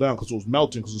to fall down because it was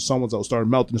melting, because the sun was out, started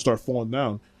melting and started falling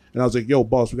down. And I was like, yo,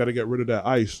 boss, we got to get rid of that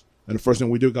ice. And the first thing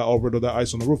we did, got all rid of that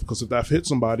ice on the roof, because if that hit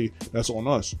somebody, that's on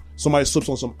us. Somebody slips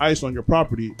on some ice on your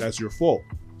property, that's your fault.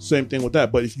 Same thing with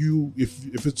that. But if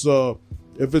it's something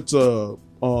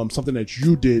that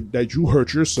you did, that you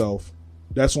hurt yourself,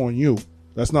 that's on you.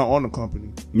 That's not on the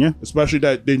company. Yeah. Especially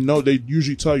that they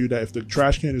usually tell you that if the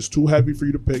trash can is too heavy for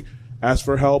you to pick, ask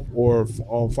for help or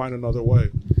find another way.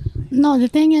 No, the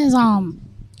thing is,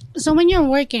 so when you're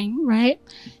working, right,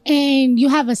 and you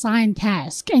have assigned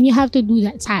task and you have to do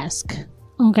that task,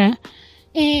 okay,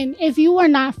 and if you are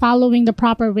not following the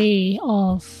proper way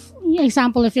of,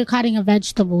 example, if you're cutting a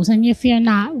vegetables and if you're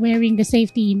not wearing the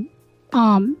safety,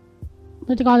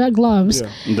 what do you call that, gloves,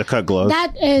 Yeah. The cut gloves.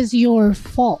 that is your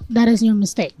fault. That is your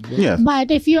mistake. Yeah.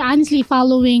 But if you're honestly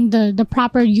following the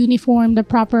proper uniform, the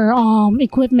proper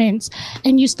equipment,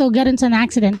 and you still get into an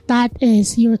accident, that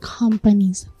is your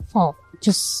company's fault.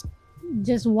 Just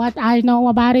what I know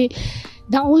about it.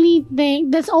 The only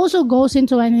thing that also goes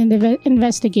into an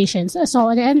investigation.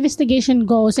 So the investigation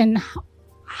goes and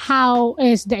how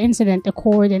is the incident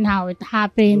occurred and how it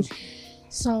happened.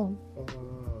 So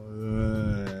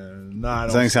Nah,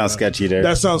 Something sounds sketchy there.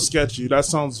 That sounds sketchy. That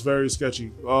sounds very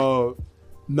sketchy.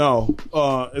 No,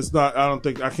 it's not.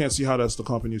 I can't see how that's the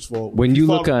company's fault. When you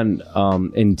look on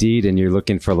Indeed and you're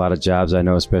looking for a lot of jobs, I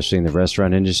know especially in the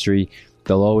restaurant industry,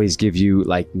 they'll always give you,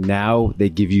 like now, they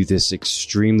give you this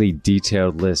extremely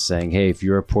detailed list saying, hey, if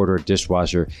you're a porter or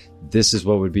dishwasher, this is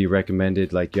what would be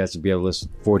recommended. Like you have to be able to lift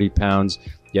 40 pounds.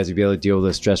 You have to be able to deal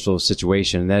with a stressful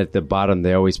situation. And then at the bottom,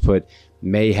 they always put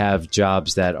may have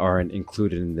jobs that aren't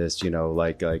included in this,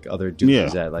 like other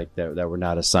duties that were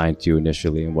not assigned to you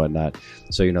initially and whatnot.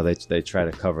 So, they try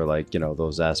to cover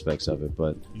those aspects of it.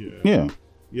 But Yeah.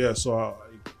 So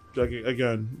like,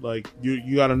 again, like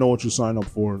you got to know what you sign up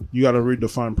for. You got to read the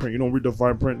fine print. You don't read the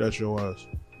fine print, that's your ass.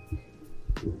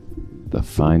 The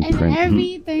fine And print.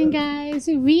 everything, guys,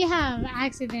 we have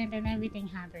accident and everything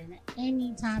happen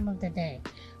any time of the day.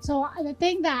 So the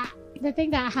thing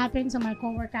that happened to my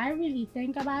coworker, I really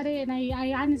think about it, and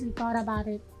I honestly thought about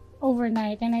it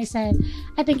overnight, and I said,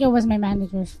 I think it was my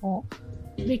manager's fault,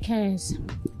 because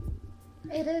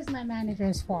it is my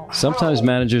manager's fault. Sometimes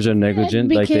managers are negligent.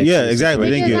 Like Because- Yeah, exactly.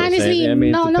 Thank Because you. honestly, I mean,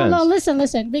 it no, depends.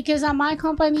 listen. Because at my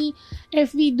company,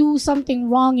 if we do something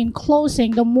wrong in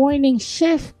closing, the morning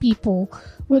shift people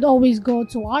would always go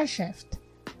to our shift.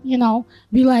 You know,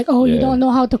 be like, oh, you Yeah. don't know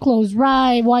how to close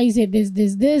right. Why is it this?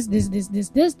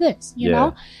 You Yeah.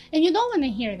 know, and you don't want to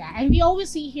hear that. And we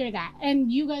always hear that. And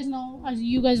you guys know, as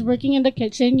you guys working in the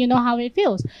kitchen, you know how it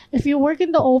feels. If you work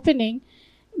in the opening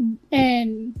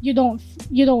and you don't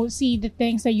see the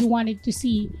things that you wanted to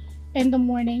see in the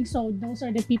morning, so those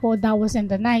are the people that was in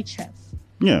the night shift.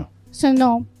 Yeah. So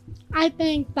no, I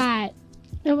think that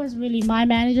it was really my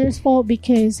manager's fault,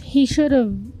 because he should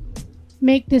have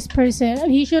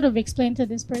explained to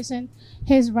this person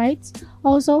his rights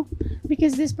also,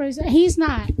 because this person,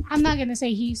 I'm not gonna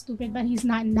say he's stupid, but he's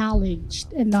not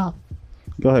knowledged enough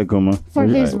Go ahead, Kuma. for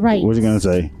his rights. What you gonna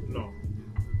say?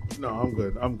 No,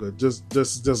 I'm good. Just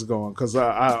go on, because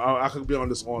I could be on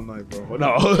this all night, bro.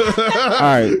 No. All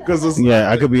right. Because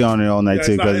I could be on it all night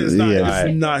too. it's Because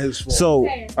it's not his fault. So,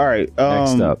 all right.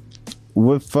 Next up.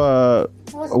 with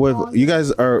you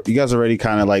guys already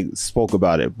kind of like spoke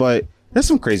about it, but there's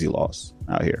some crazy laws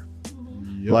out here.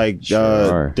 Yep. Like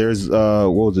Sure. there's what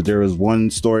was it? There was one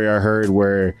story I heard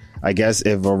where I guess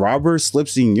if a robber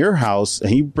slips in your house and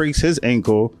he breaks his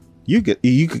ankle, you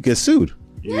could get sued.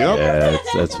 Yep. Yeah,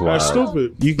 that's wild. That's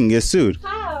stupid. You can get sued.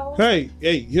 How? Hey,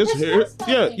 yeah,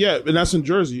 and that's in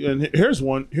Jersey. And here's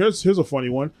one. Here's a funny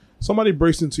one. Somebody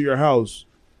breaks into your house.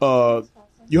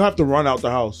 You have to run out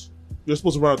the house. You're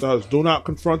supposed to run out the house. Do not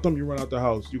confront them. You run out the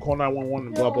house. You call 911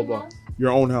 and blah blah blah.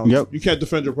 Your own house. Yep. You can't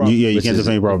defend your property. You Which can't is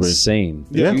defend your property. Insane.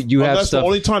 Yeah. You have That's stuff. the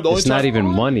only time. It's not even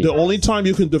money. The only time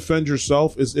you can defend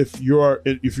yourself is if you're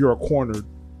cornered.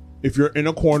 If you're in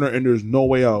a corner and there's no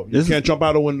way out, you This is- can't jump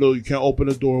out a window. You can't open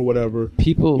a door, whatever.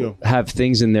 People Yeah. have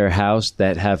things in their house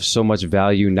that have so much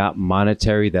value, not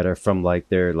monetary, that are from like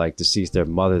their like deceased, their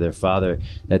mother, their father,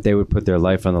 that they would put their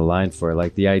life on the line for.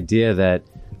 Like the idea that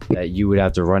you would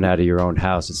have to run out of your own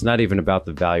house. It's not even about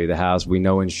the value of the house. We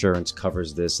know insurance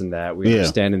covers this and that. We Yeah.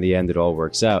 understand in the end it all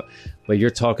works out. But you're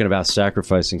talking about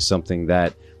sacrificing something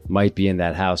that might be in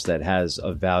that house that has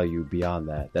a value beyond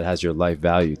that has your life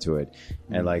value to it.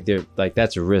 And like they're like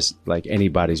that's a risk like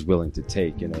anybody's willing to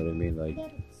take, you know what I mean? Like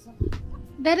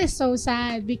That is so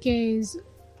sad, because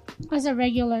as a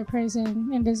regular person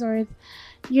in this earth,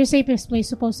 your safest place is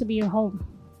supposed to be your home.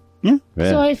 Yeah.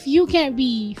 So if you can't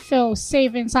feel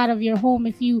safe inside of your home,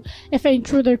 if an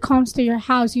intruder comes to your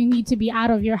house, you need to be out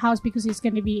of your house, because it's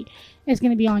gonna be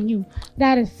on you.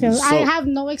 That is Phil. So- I have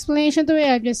no explanation to it.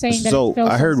 I'm just saying that So it feels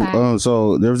I heard. so sad.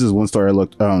 So there was this one story I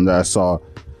looked that I saw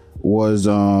was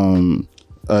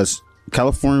a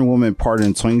California woman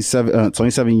pardoned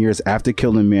 27 years after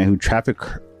killing a man who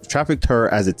trafficked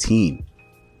her as a teen.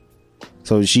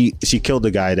 So she killed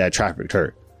the guy that trafficked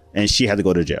her, and she had to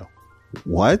go to jail.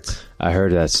 What? I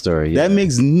heard that story. Yeah. That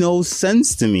makes no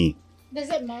sense to me. Does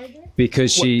it murder?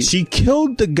 Because She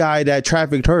killed the guy that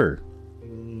trafficked her.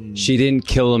 she didn't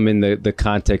kill him in the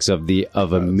context of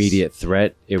immediate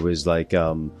threat. It was like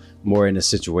more in a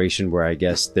situation where I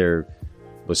guess there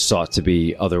was sought to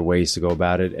be other ways to go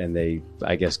about it, and they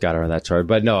I guess got her on that charge.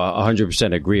 But no,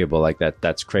 100% agreeable. Like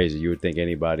that's crazy. You would think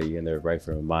anybody in their right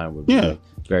frame of mind would be Yeah.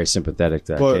 very sympathetic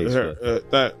to that But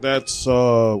case. that's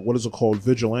what is it called?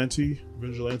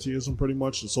 Vigilanteism, pretty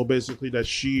much. So basically, that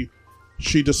she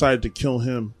decided to kill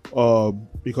him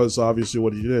because obviously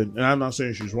what he did. And I'm not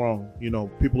saying she's wrong. You know,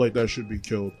 people like that should be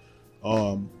killed.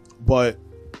 But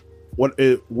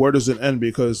where does it end?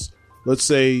 Because let's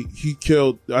say he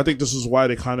killed. I think this is why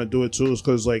they kind of do it too. Is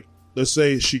because like let's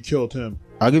say she killed him.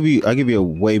 I'll give you a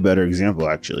way better example,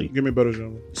 actually. Give me a better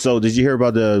example. So did you hear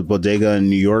about the bodega in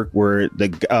New York where Yeah.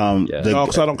 No,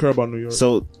 because I don't care about New York.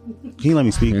 So can you let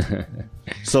me speak?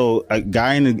 So a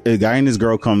guy and his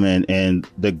girl come in, and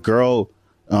the girl's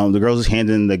just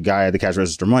handing the guy at the cash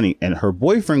register money, and her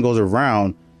boyfriend goes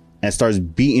around and starts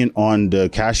beating on the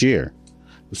cashier.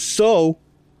 So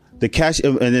the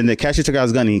cashier took out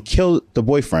his gun and he killed the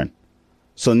boyfriend.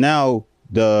 So now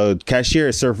the cashier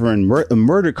is suffering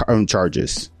murder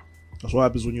charges. That's what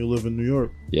happens when you live in New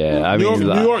York. Yeah, I New mean,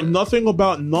 York, none of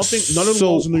the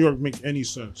So- laws in New York make any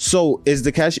sense. So was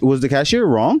the cashier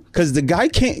wrong? Because the guy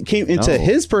came into No.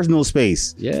 his personal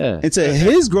space, yeah. into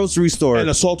his grocery store, And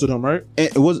assaulted him, right? and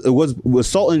it was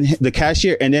assaulting the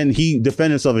cashier, and then he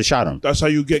defended himself and shot him. That's how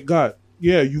you get got.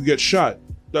 Yeah, you get shot.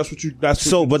 That's what you. That's what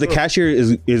So, you but the deserve. cashier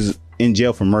is in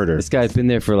jail for murder. This guy's been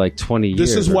there for like 20 years.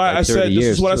 This is or why like I 30 said. This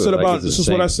years is what I too. said Like, about. it's This is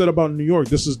what I insane. said about New York.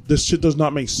 This shit does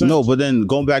not make sense. No, but then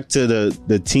going back to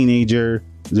the teenager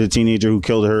who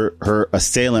killed her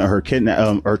assailant, her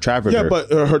her trafficker. Yeah,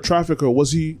 but her trafficker,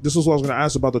 was he? This is what I was going to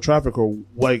ask about the trafficker.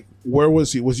 Like, where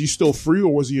was he? Was he still free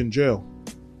or was he in jail?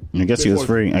 I guess he was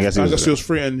free. I guess he was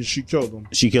free, and she killed him.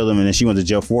 She killed him, and then she went to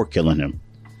jail for killing him.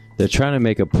 They're trying to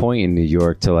make a point in New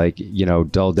York to, like, you know,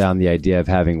 dull down the idea of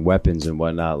having weapons and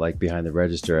whatnot, like behind the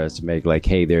register, as to make like,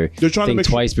 hey, They're trying to think make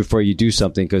twice before you do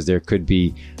something, because there could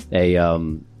be a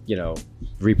you know,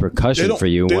 repercussion for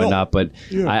you and they don't- whatnot. But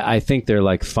Yeah. I think they're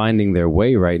like finding their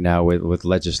way right now with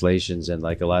legislations and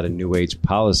like a lot of new age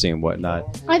policy and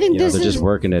whatnot. I think You know, this they're is just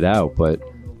working it out. But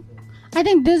I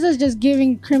think this is just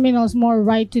giving criminals more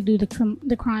right to do the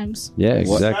crimes. yeah,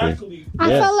 exactly. I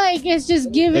feel like it's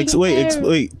just giving.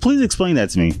 Wait, please explain that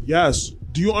to me. Yes.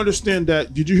 Do you understand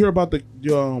that? Did you hear about the?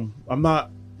 I'm not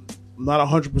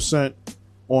 100%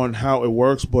 on how it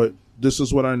works, but this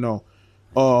is what I know.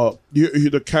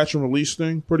 The catch and release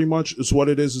thing, pretty much, is what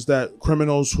it is. Is that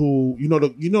criminals who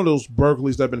those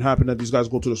burglaries that have been happening, that these guys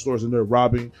go to the stores and they're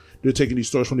robbing, they're taking these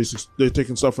stores they're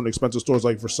taking stuff from the expensive stores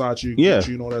like Versace, Yeah. Gucci,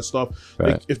 and all that stuff.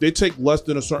 Right. If they take less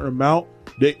than a certain amount,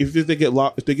 if they get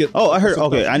locked, if they get Oh, I heard.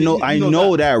 Okay, I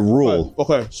know that rule.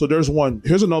 Okay, so there's one.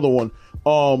 Here's another one.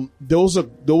 There was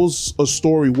a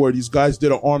story where these guys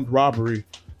did an armed robbery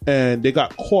and they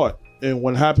got caught. And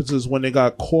what happens is when they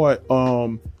got caught,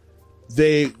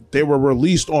 they were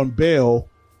released on bail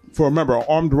for, remember, an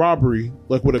armed robbery,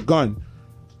 like with a gun.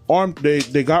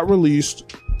 They got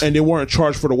released and they weren't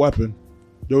charged for the weapon.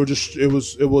 They were just it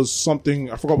was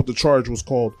something, I forgot what the charge was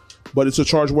called, but it's a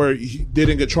charge where they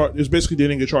didn't get charged. It's basically they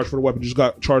didn't get charged for the weapon, just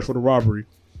got charged for the robbery,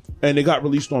 and they got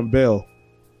released on bail.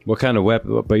 What kind of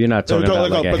weapon? But you're not talking about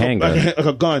like a handgun. Like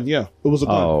a gun, yeah. It was a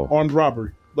gun. Oh. Armed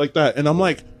robbery. Like that. And I'm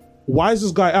like, why is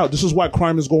this guy out? This is why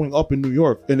crime is going up in New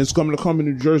York. And it's going to come in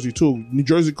New Jersey too. New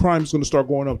Jersey crime is going to start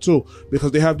going up too.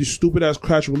 Because they have these stupid ass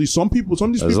catch and release. Some of these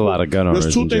There's people. a lot of gun owners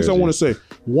There's two in things I Jersey. want to say.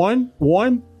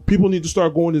 One, people need to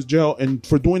start going to jail. And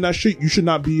for doing that shit, you should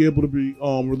not be able to be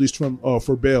released from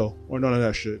for bail or none of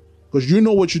that shit. Because you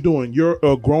know what you're doing. You're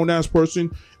a grown ass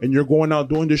person and you're going out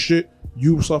doing this shit.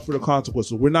 You suffer the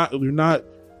consequences. We're not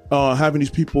having these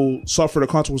people suffer the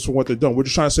consequences for what they've done. We're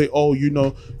just trying to say, oh,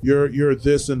 you're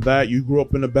this and that. You grew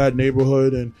up in a bad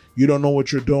neighborhood and you don't know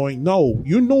what you're doing. No,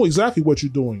 you know exactly what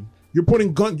you're doing. You're putting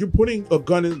a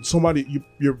gun in somebody.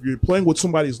 You're playing with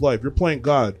somebody's life. You're playing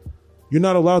God. You're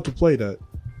not allowed to play that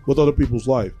with other people's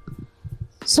life.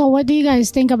 So, what do you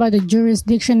guys think about the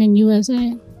jurisdiction in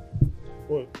USA?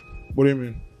 What do you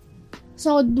mean?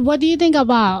 So, what do you think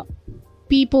about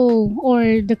people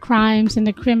or the crimes and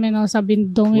the criminals have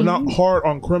been doing? We're not hard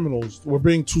on criminals. We're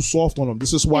being too soft on them.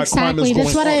 This is why crime is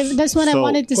Exactly. going up. That's what I So-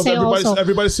 wanted to Because say also.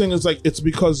 everybody's saying it's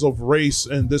because of race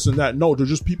and this and that. No, they're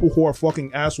just people who are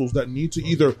fucking assholes that need to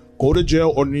either go to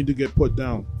jail or need to get put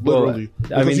down. Literally.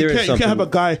 Well, I mean, Because there is you can't have a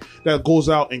something- guy that goes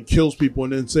out and kills people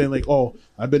and then saying like, "Oh,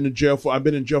 I've been in jail for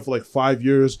like 5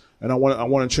 years and I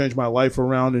want to change my life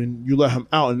around," and you let him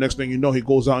out and next thing you know he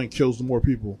goes out and kills more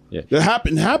people. Yeah. That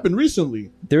happened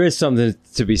recently. There is something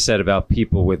to be said about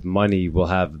people with money will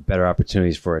have better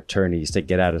opportunities for attorneys to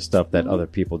get out of stuff that other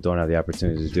people don't have the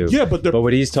opportunity to do. Yeah, but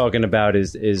what he's talking about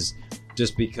is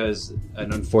just because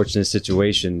an unfortunate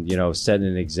situation, you know, setting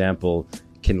an example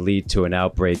can lead to an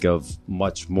outbreak of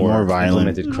much more violent.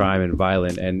 implemented crime and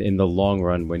violent. And in the long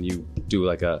run, when you do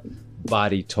like a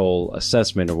body toll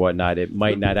assessment or whatnot, it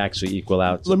might not actually equal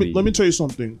out. Let me tell you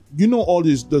something. You know all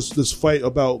this fight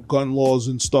about gun laws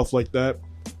and stuff like that.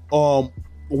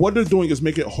 What they're doing is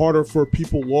making it harder for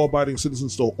people, law-abiding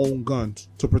citizens, to own guns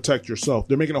to protect yourself.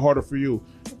 They're making it harder for you.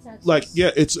 Like, yeah,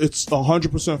 it's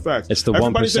 100% fact. It's the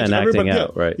Everybody 1% thinks- acting yeah,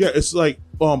 out, right? Yeah, it's like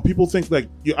people think like,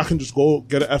 yeah, I can just go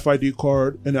get an FID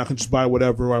card and I can just buy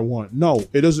whatever I want. No,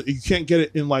 it doesn't. You can't get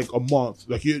it in like a month.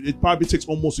 Like it probably takes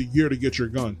almost a year to get your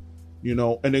gun. You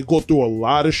know, and they go through a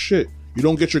lot of shit. You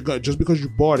don't get your gun just because you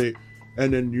bought it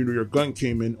and then your gun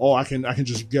came in. Oh, I can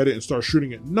just get it and start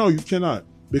shooting it. No, you cannot,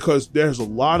 because there's a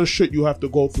lot of shit you have to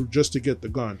go through just to get the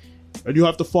gun, and you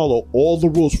have to follow all the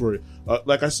rules for it.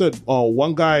 Like I said,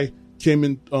 one guy came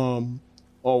in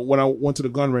when I went to the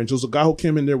gun range. There was a guy who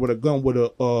came in there with a gun with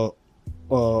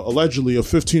allegedly a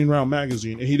 15-round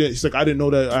magazine, and he's like, I didn't know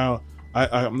that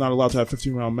I'm not allowed to have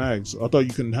 15-round mags. I thought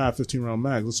you couldn't have 15-round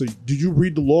mags. I said, did you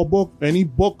read the law book? Any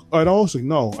book at all? It's like,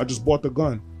 no, I just bought the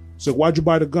gun. So why'd you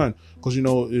buy the gun? Because the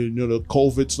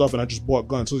COVID stuff, and I just bought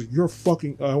guns. So you're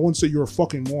fucking. I wouldn't say you're a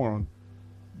fucking moron.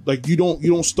 Like you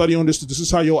don't study on this. This is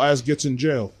how your ass gets in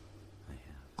jail.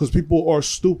 Because people are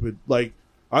stupid. Like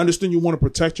I understand you want to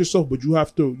protect yourself, but you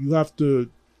have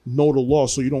to know the law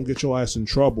so you don't get your ass in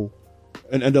trouble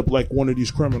and end up like one of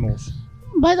these criminals.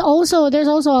 But also, there's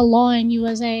also a law in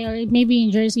USA or maybe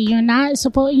in Jersey. You're not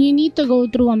supposed. You need to go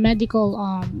through a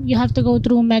medical. You have to go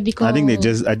through medical. I think they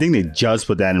just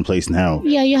put that in place now.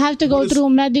 Yeah, you have to go through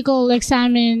medical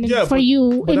examine for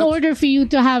you in order for you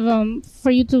to have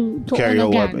for you to carry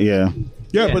own a a weapon. gun. Yeah.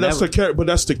 Yeah, but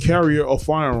that's the carrier of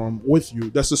firearm with you.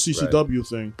 That's the CCW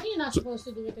thing. You're not supposed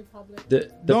to do it in public. The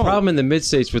problem in the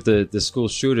mid-states with the school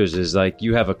shooters is like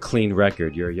you have a clean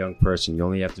record. You're a young person. You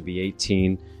only have to be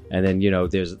 18. And then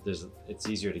there's it's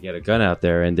easier to get a gun out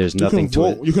there, and there's nothing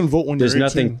you can vote when there's you're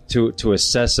 18. nothing to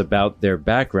assess about their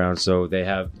background, so they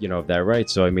have that right.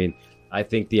 So I mean, I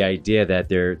think the idea that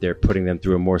they're putting them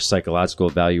through a more psychological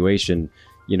evaluation,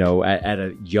 at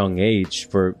a young age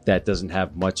for that doesn't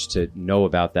have much to know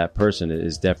about that person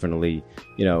is definitely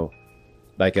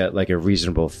like a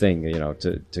reasonable thing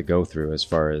to go through as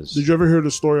far as. Did you ever hear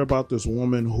the story about this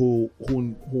woman who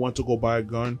went to go buy a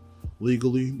gun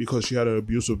legally because she had an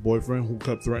abusive boyfriend who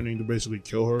kept threatening to basically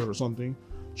kill her or something?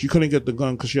 She couldn't get the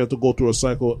gun because she had to go through a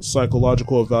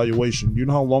psychological evaluation. You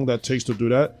know how long that takes to do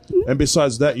that? And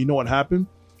besides that, you know what happened?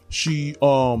 They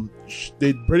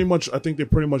pretty much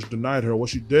denied her. What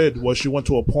she did was she went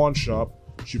to a pawn shop,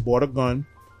 she bought a gun,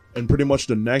 and pretty much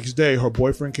the next day her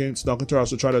boyfriend snuck into her house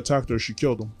to try to attack her. She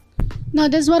killed him. No,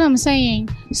 that's what I'm saying.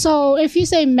 So if you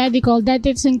say medical, that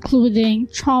it's including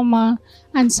trauma,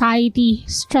 anxiety,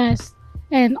 stress,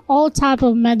 and all type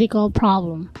of medical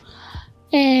problem.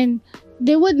 And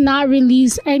they would not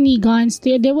release any guns.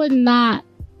 They would not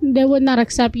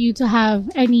accept you to have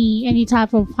any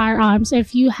type of firearms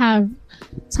if you have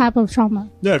type of trauma.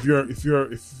 Yeah, if you're a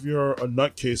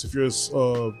nutcase, if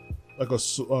you're like a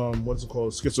what's it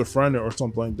called, schizophrenic or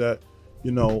something like that.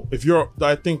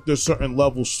 I think there's certain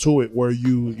levels to it where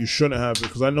you shouldn't have it,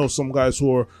 because I know some guys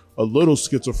who are a little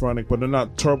schizophrenic, but they're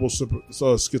not turbo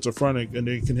schizophrenic, and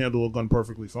they can handle a gun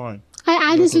perfectly fine.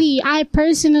 I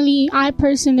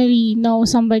personally know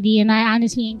somebody, and I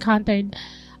honestly encountered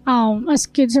a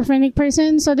schizophrenic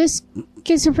person. So this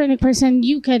schizophrenic person,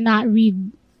 you cannot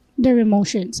read their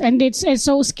emotions, and it's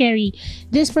so scary.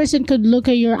 This person could look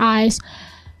at your eyes.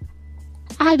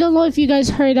 I don't know if you guys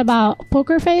heard about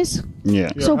poker face. Yeah.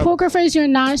 So poker face, you're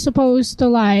not supposed to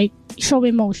like show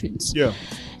emotions. Yeah.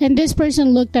 And this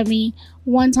person looked at me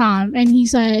one time and he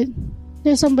said,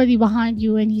 "There's somebody behind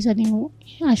you," and he said,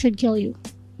 "I should kill you."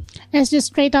 And it's just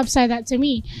straight up said that to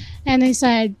me. And I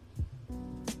said,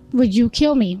 "Would you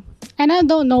kill me?" And I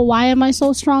don't know why am I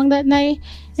so strong that night.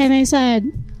 And I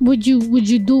said, Would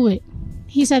you do it?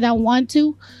 He said, I want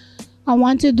to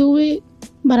do it,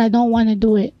 but I don't want to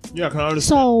do it. Yeah, can I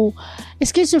understand? So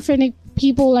schizophrenic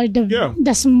people are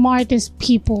the smartest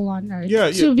people on earth.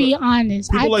 Yeah, to be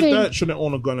honest, people that shouldn't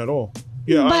own a gun at all.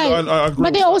 Yeah, I agree.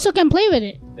 But they also can play with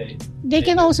it. They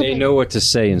know what to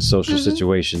say in social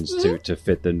situations to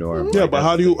fit the norm. Yeah, but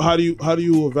how do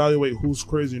you evaluate who's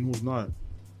crazy and who's not?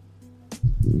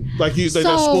 Like the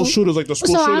school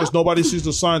shooters, nobody sees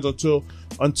the signs until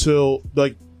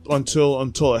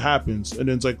it happens, and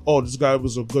then it's like, oh, this guy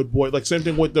was a good boy. Like same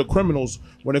thing with the criminals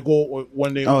when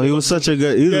they. Oh, he was such a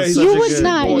good. You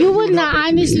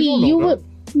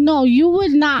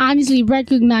would not honestly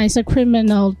recognize a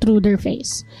criminal through their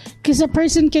face, because a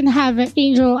person can have an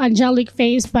angelic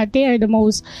face, but they're the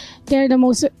most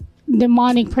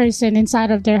demonic person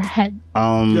inside of their head.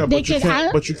 But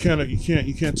you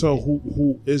can't tell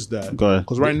who is that. Go ahead.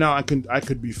 Because right now I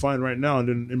could be fine right now, and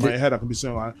then in my head I can be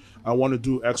saying I want to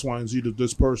do X, Y, and Z to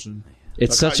this person.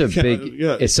 It's such a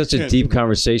deep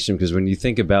conversation, because when you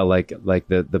think about like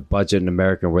the budget in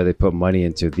America where they put money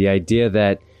into, the idea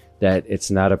that it's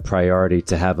not a priority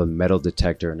to have a metal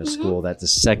detector in a school, that the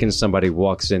second somebody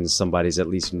walks in, somebody's at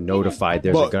least notified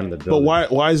there's a gun in the building.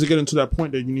 But why is it getting to that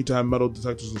point that you need to have metal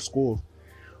detectors in school?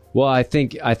 Well, I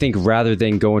think rather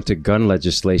than go into gun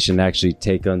legislation, actually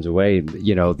take guns away,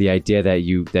 the idea that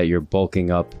you're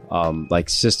bulking up like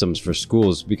systems for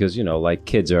schools, because like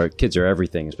kids are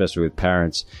everything, especially with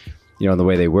parents, and the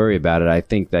way they worry about it. I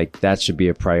think that should be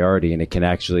a priority, and it can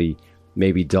actually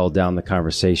maybe dull down the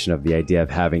conversation of the idea of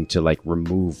having to like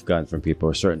remove guns from people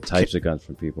or certain types of guns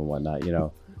from people and whatnot.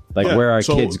 Like Yeah, where our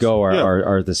so- kids go yeah.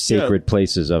 are the sacred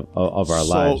places of our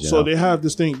lives. So they have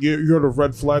this thing. You heard of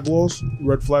red flag laws?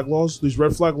 Red flag laws. These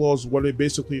red flag laws, what they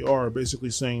basically are basically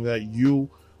saying that you,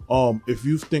 if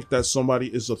you think that somebody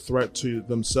is a threat to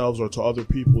themselves or to other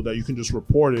people, that you can just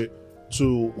report it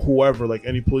to whoever, like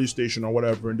any police station or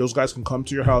whatever, and those guys can come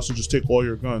to your house and just take all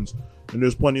your guns. And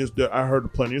there's plenty of, I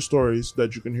heard plenty of stories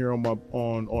that you can hear on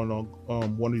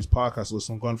one of these podcasts lists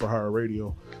on Gun for Hire Radio,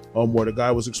 where the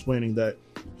guy was explaining that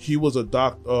he was a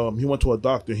he went to a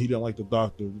doctor. He didn't like the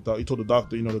doctor. He told the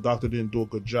doctor, the doctor didn't do a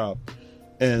good job.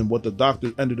 And what the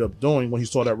doctor ended up doing when he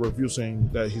saw that review saying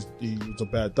that he was a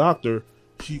bad doctor,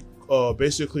 he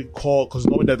basically called, because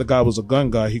knowing that the guy was a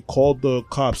gun guy, he called the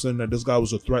cops saying that this guy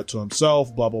was a threat to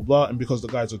himself, blah, blah, blah. And because the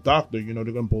guy's a doctor, they're going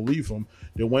to believe him.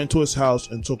 They went to his house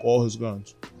and took all his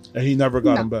guns. And he never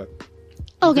got them back.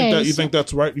 Okay. You think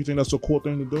that's right? You think that's a cool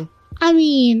thing to do? I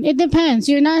mean, it depends.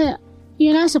 You're not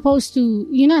supposed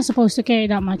to carry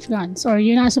that much guns, or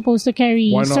you're not supposed to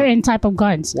carry Why not? certain type of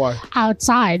guns Why?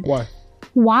 outside.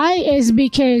 Why? Is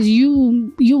because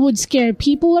you would scare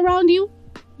people around you.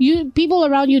 People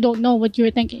around you don't know what you're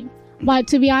thinking. But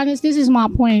to be honest, this is my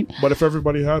point. But if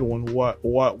everybody had one, what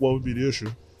would be the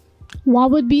issue? What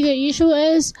would be the issue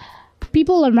is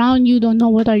people around you don't know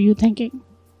what are you thinking.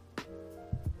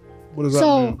 What does that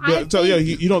So, mean?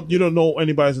 I You don't know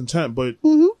anybody's intent, but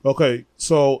Mhm. okay.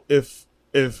 So if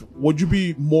would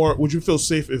you feel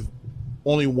safe if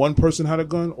only one person had a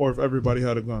gun, or if everybody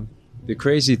had a gun? The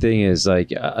crazy thing is,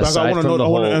 like, aside I want from the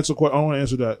whole, to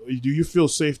answer that. Do you feel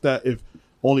safe that if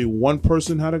only one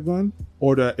person had a gun,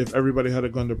 or that if everybody had a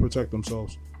gun to protect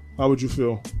themselves? How would you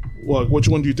feel? Well, which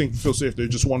one do you think you feel safe? That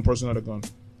just one person had a gun,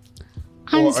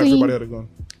 Honestly, or everybody had a gun?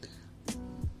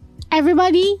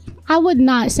 everybody, I would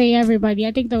not say everybody.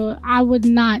 I would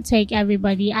not take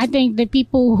everybody. I think the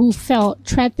people who felt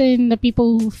threatened, the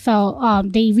people who felt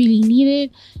they really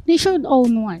needed, they should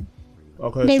own one.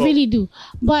 Okay, They so- really do.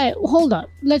 But hold up.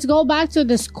 Let's go back to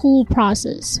the school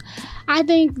process. I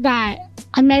think that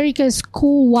America's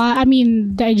school,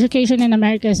 the education in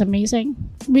America is amazing,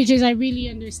 which is I really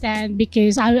understand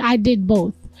because I did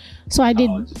both. So I did.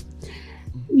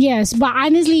 Yes, but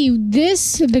honestly,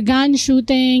 the gun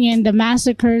shooting and the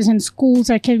massacres in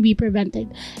schools can be prevented.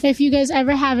 If you guys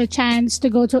ever have a chance to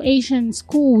go to Asian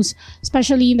schools,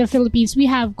 especially in the Philippines, we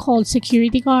have called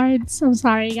security guards. I'm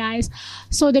sorry, guys.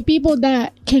 So the people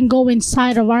that can go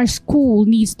inside of our school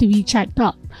needs to be checked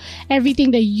up.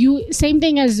 Everything same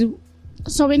thing as.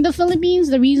 So in the Philippines,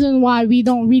 the reason why we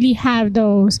don't really have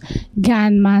those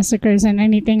gun massacres and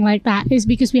anything like that is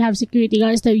because we have security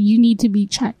guards that you need to be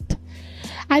checked.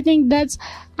 I think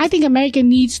America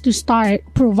needs to start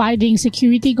providing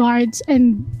security guards,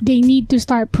 and they need to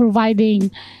start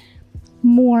providing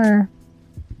more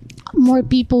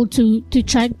people to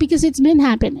check, because it's been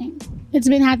happening.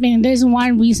 There's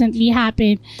one recently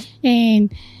happened,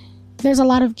 and there's a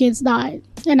lot of kids died,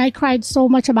 and I cried so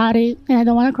much about it, and I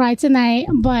don't want to cry tonight,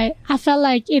 but I felt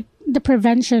like the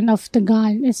prevention of the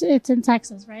gun, it's in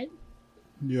Texas, right?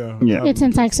 Yeah. It's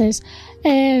in Texas,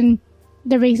 and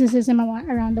the racism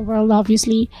around the world,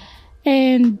 obviously,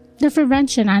 and the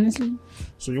prevention, honestly.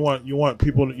 So you don't want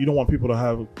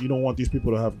these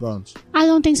people to have guns. I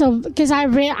don't think so, because I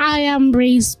am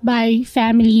raised by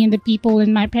family and the people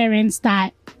and my parents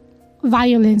that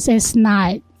violence is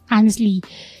not, honestly,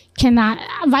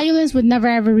 violence would never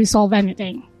ever resolve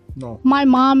anything. No. My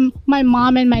mom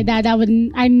and my dad, I've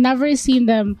never seen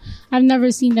them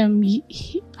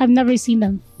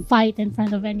fight in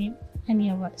front of any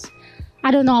of us. I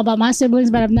don't know about my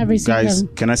siblings, but I've never seen Guys,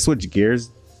 them. can I switch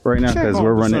gears right now? Sure. Because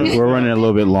we're running a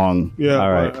little bit long. Yeah.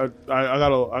 All right. I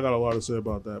got a lot to say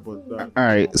about that, but All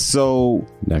right, so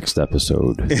next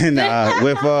episode. and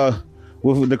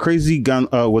with the crazy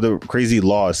with the crazy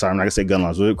laws. Sorry, I'm not gonna say gun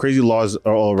laws. With the crazy laws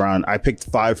are all around. I picked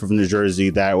 5 from New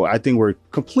Jersey that I think were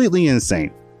completely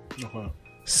insane. okay.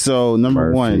 So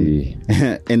number Murphy.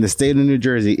 1, in the state of New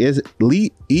Jersey, is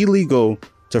illegal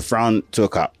to frown to a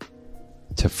cop.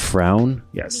 To frown,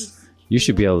 Yes. you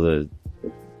should be able to.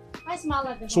 I smile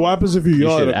at them. So what happens if you You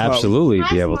yell at should a cop? absolutely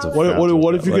be able to. What- frown to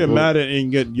What a if you cop. get Like, mad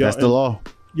and get yelled? That's the law.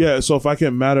 Yeah. So if I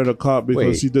get mad at a cop because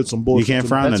Wait. he did some bullshit, You can't to me,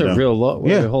 frown That's at a them. real law.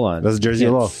 Wait, Yeah, hold on. that's Jersey You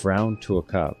can't law. Frown to a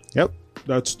cop. Yep.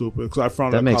 That's stupid because I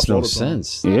frown That at makes cops all no the time.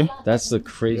 sense. Yeah. That's the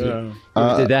crazy.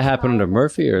 Yeah. Did that happen under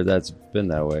Murphy, or that's been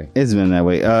that way? It's been that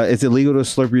way. It's illegal to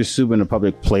slurp your soup in a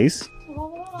public place.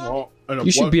 Well, and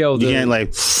You should what- be able You to. can't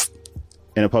like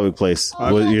in a public place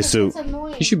with your soup.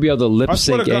 You should be able to lip I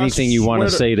swear to sync God, anything you want to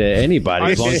swear say to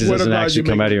anybody, as long as it doesn't actually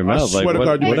come out of your mouth. Like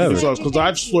whatever. Because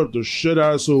I've slurped the shit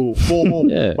out of so full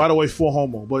homo. Yeah. By the way, full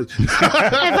homo. But If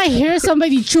I hear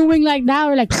somebody chewing like that,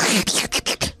 or like,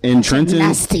 In Trenton,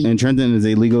 nasty. in Trenton, it's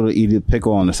illegal to eat a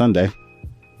pickle on a Sunday.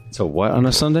 So what on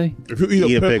a Sunday? If you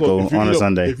eat a pickle on a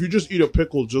Sunday. if you just eat a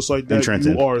pickle just like that, In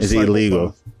Trenton, you are a it's psychopath.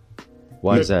 illegal.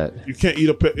 Why is that? You can't eat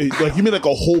a pickle. Like you mean like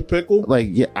a whole pickle? Like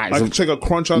yeah, Like take a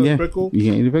crunch out yeah, of the pickle?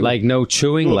 you can't eat a pickle. Like no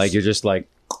chewing? Yes. Like you're just like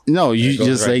no, you It goes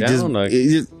just right like down, like-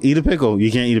 just eat a pickle.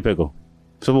 You can't eat a pickle.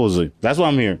 Supposedly, that's why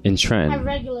I'm here. in A trend.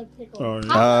 regular pickle. Oh,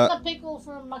 yeah. How about the pickle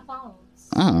from McDonald's?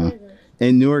 Uh-uh.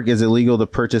 In Newark, it's illegal to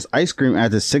purchase ice cream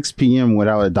after 6 p.m.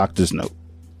 without a doctor's note.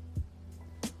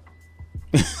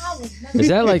 Is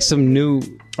that like some new?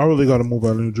 I really got to move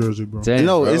out of New Jersey, bro. Damn,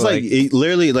 No, bro, it's like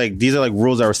literally like these are like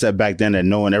rules that were set back then that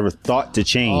no one ever thought to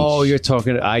change. Oh, you're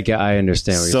talking. I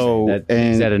understand. What So, you're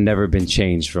saying. and- That had never been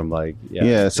changed from like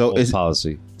Yeah, so old it's-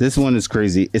 policy. This one is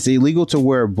crazy. It's illegal to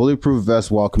wear a bulletproof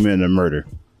vest while committing a murder.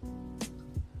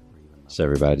 So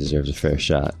everybody deserves a fair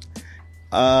shot.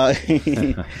 All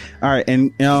right,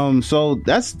 and so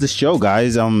that's the show,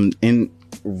 guys. In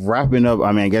wrapping up,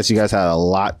 I mean, I guess you guys had a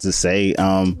lot to say.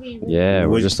 Yeah, we're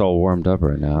Would- just all warmed up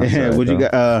right now. That's all right, would you though.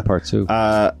 got part two?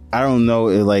 I don't know,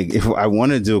 like if I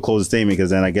want to do a closing statement,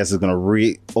 because then I guess it's gonna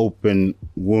reopen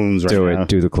wounds right do now. it.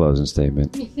 Do the closing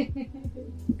statement.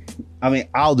 I mean,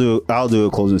 I'll do a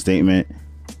closing statement.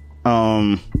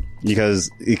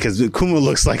 Because Kuma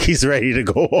looks like he's ready to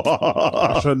go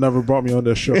off. Should have never brought me on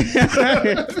this show.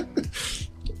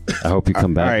 I hope you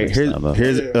come back. All right, next time, though.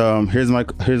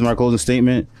 here's my closing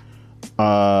statement.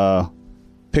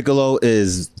 Piccolo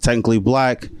is technically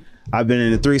black. I've been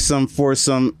in a threesome,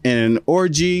 foursome, and an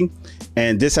orgy,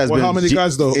 and this has been How many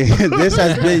guys though? this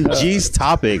has been G's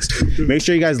Topics. Make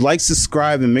sure you guys like,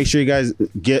 subscribe, and make sure you guys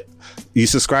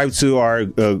subscribe to our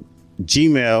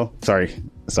Gmail. Sorry.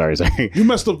 You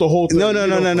messed up the whole thing. No.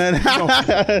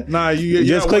 Nah, you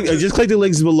Just click the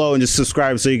links below and just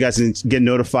subscribe so you guys can get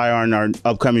notified on our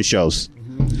upcoming shows.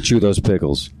 Chew those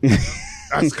pickles.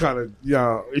 That's kind of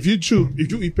If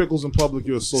you eat pickles in public,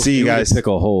 you're so See you guys.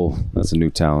 Pickle hole. That's a new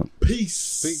talent.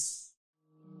 Peace.